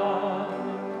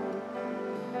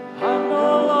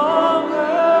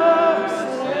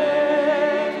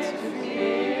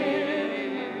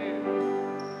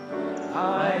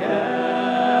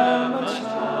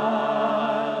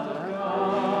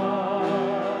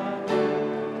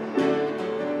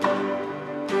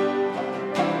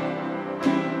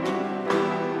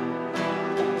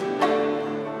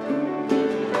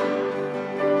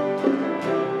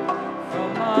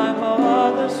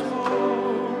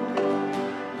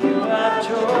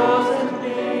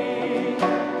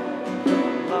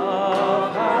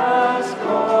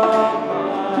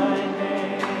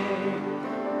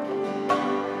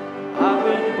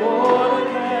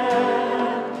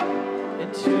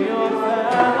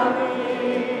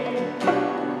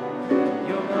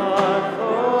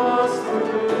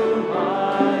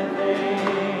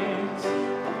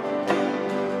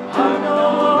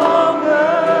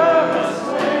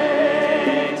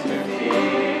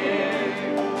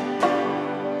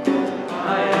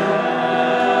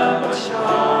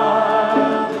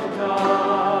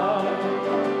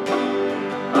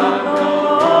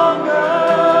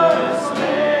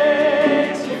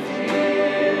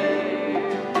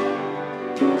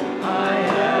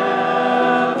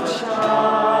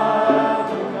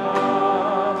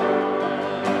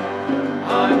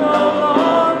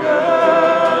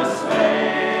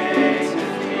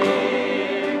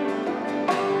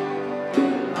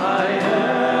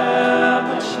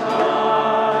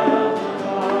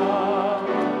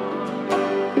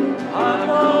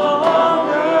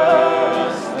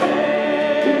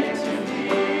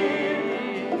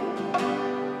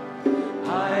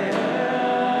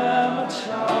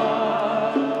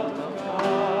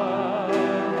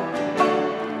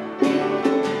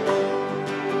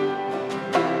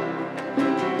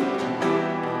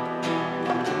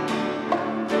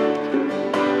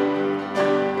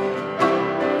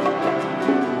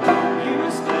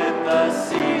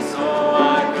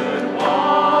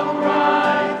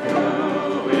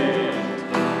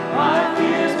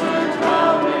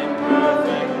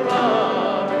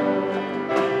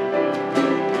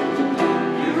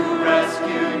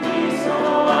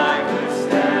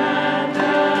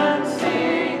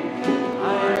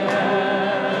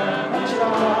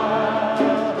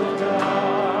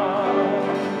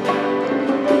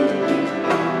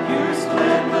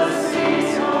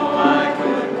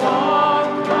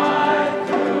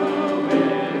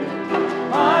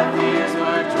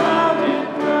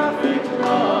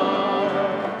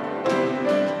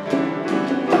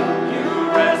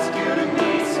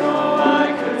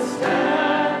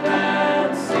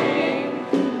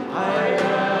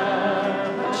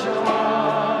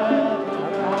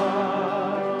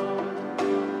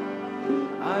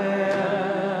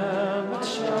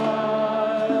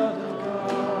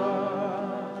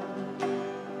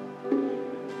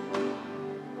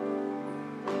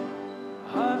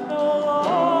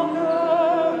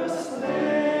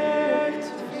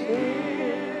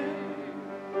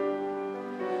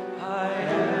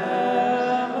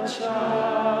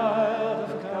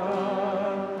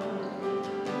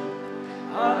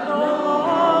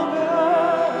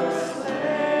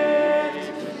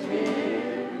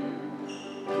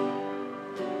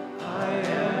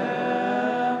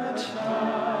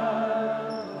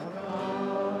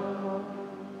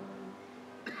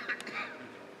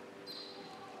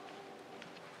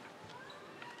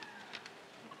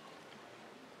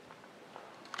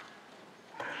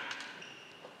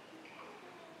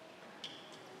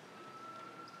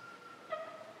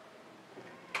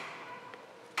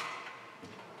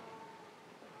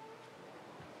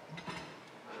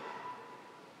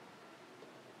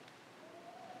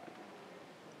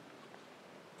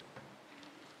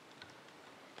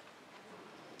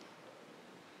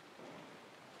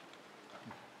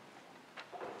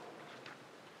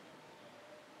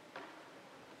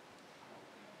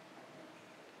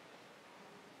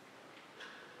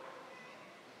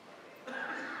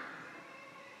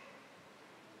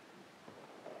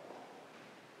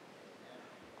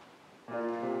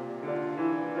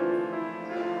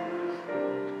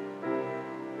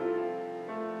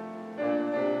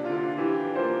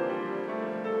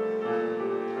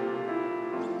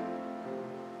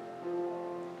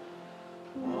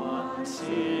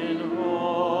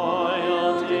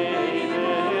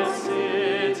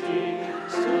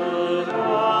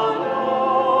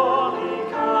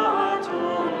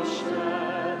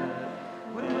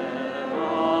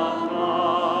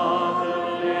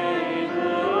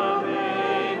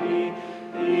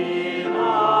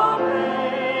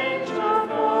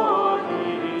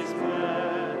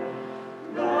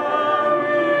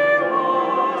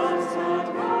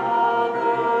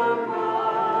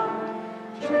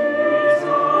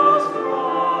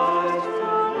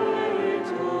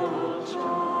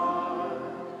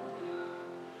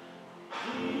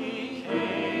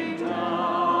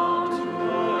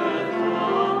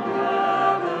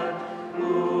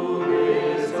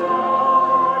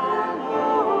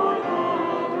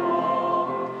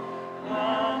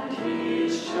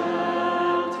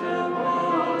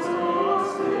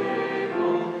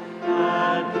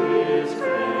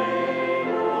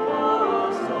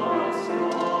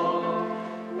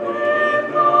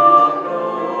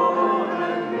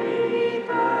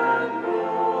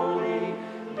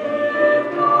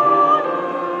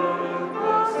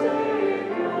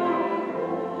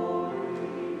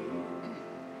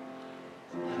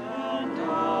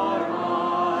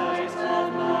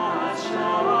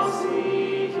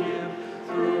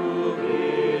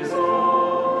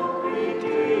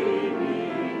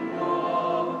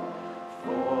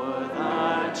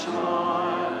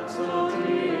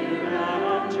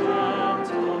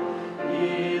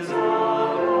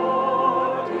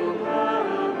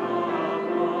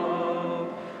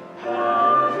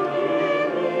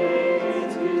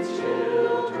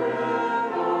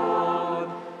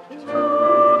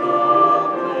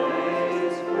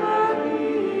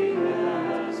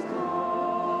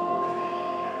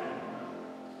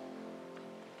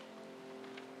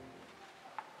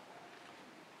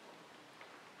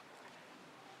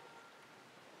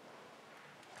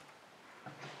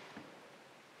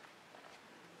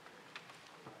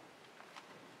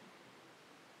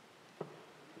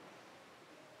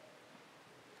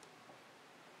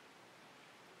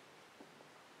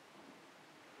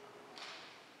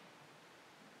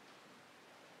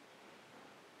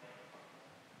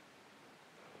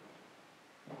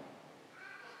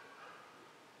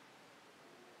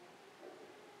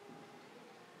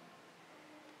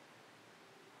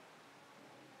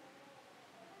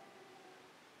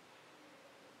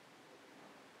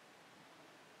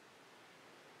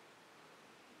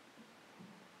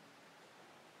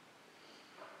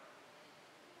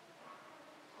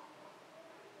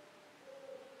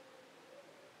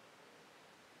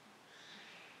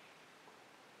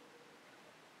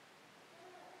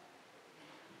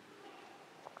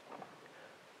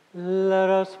Let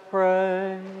us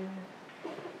pray.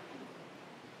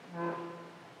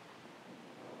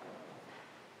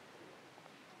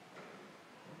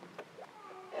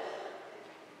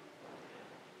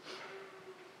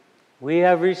 We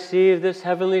have received this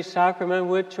heavenly sacrament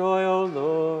with joy, O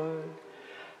Lord.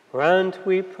 Grant,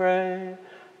 we pray,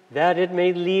 that it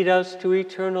may lead us to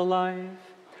eternal life.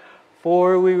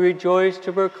 For we rejoice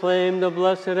to proclaim the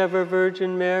Blessed Ever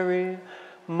Virgin Mary,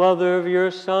 Mother of your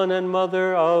Son and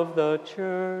Mother of the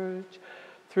Church,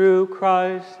 through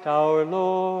Christ our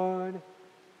Lord.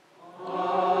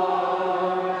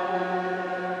 Amen.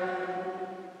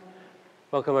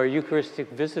 Welcome our Eucharistic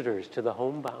visitors to the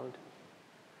homebound.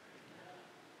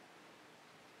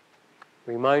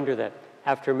 Reminder that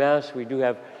after Mass we do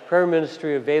have prayer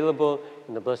ministry available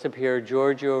in the Blessed Pierre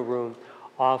Giorgio room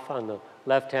off on the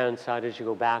left-hand side as you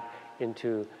go back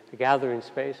into the gathering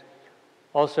space.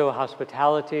 Also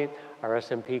hospitality, our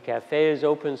SMP Cafe is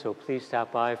open, so please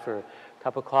stop by for a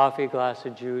cup of coffee, a glass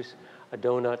of juice, a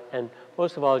donut, and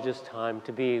most of all just time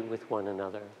to be with one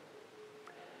another.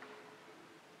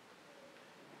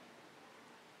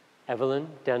 Evelyn,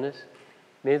 Dennis,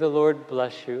 may the Lord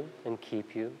bless you and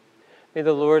keep you. May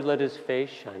the Lord let his face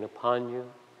shine upon you.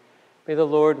 May the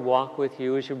Lord walk with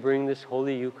you as you bring this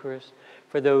Holy Eucharist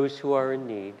for those who are in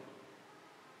need.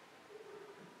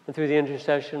 And through the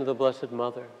intercession of the Blessed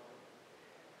Mother,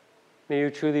 may you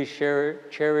truly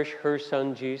cherish her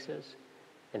Son, Jesus,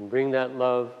 and bring that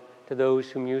love to those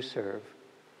whom you serve.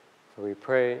 For we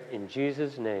pray in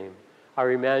Jesus' name,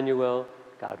 our Emmanuel,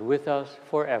 God with us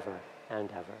forever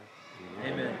and ever.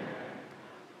 Amen.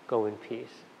 Go in peace.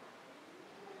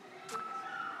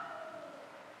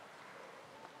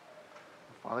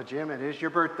 Father Jim, it is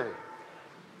your birthday.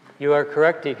 You are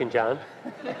correct, Deacon John.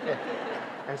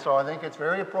 And so I think it's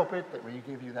very appropriate that we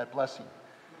give you that blessing,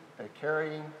 a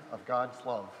carrying of God's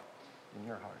love in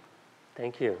your heart.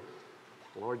 Thank you.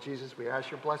 Lord Jesus, we ask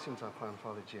your blessings upon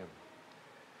Father Jim.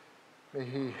 May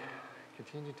he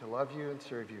continue to love you and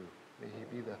serve you. May he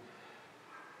be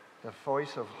the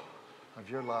voice of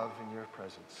your love and your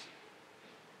presence.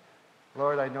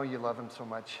 Lord, I know you love him so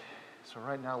much. So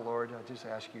right now, Lord, I just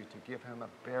ask you to give him a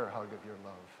bear hug of your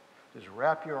love. Just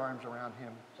wrap your arms around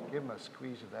him. Give him a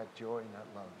squeeze of that joy and that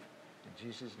love. In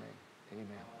Jesus' name,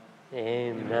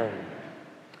 amen. Amen.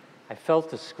 I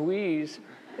felt the squeeze.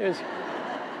 Bow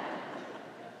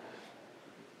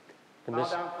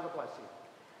down for the blessing.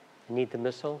 Need the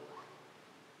missal?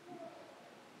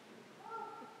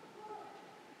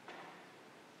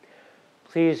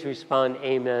 Please respond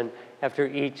amen after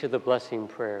each of the blessing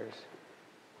prayers.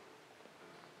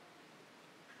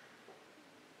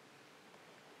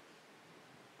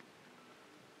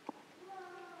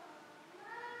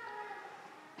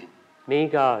 May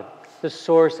God, the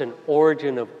source and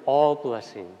origin of all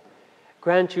blessing,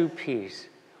 grant you peace,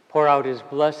 pour out his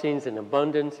blessings in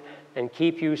abundance, and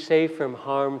keep you safe from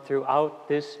harm throughout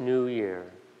this new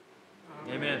year.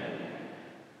 Amen.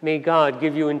 May God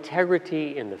give you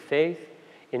integrity in the faith,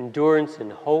 endurance in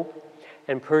hope,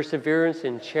 and perseverance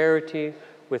in charity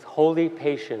with holy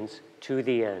patience to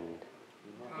the end.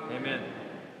 Amen.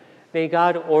 May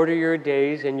God order your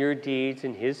days and your deeds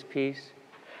in his peace,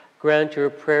 grant your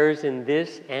prayers in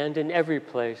this and in every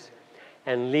place,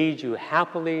 and lead you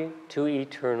happily to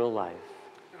eternal life.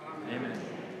 Amen.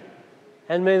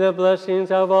 And may the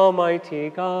blessings of Almighty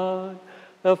God,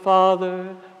 the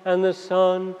Father, and the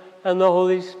Son, and the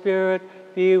Holy Spirit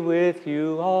be with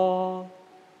you all.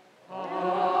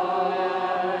 Amen.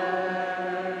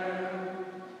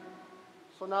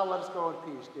 So now let us go in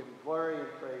peace, giving glory and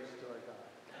praise to our God.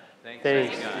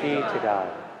 Thanks be to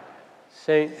God.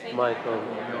 Saint Michael,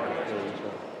 the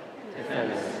Archangel,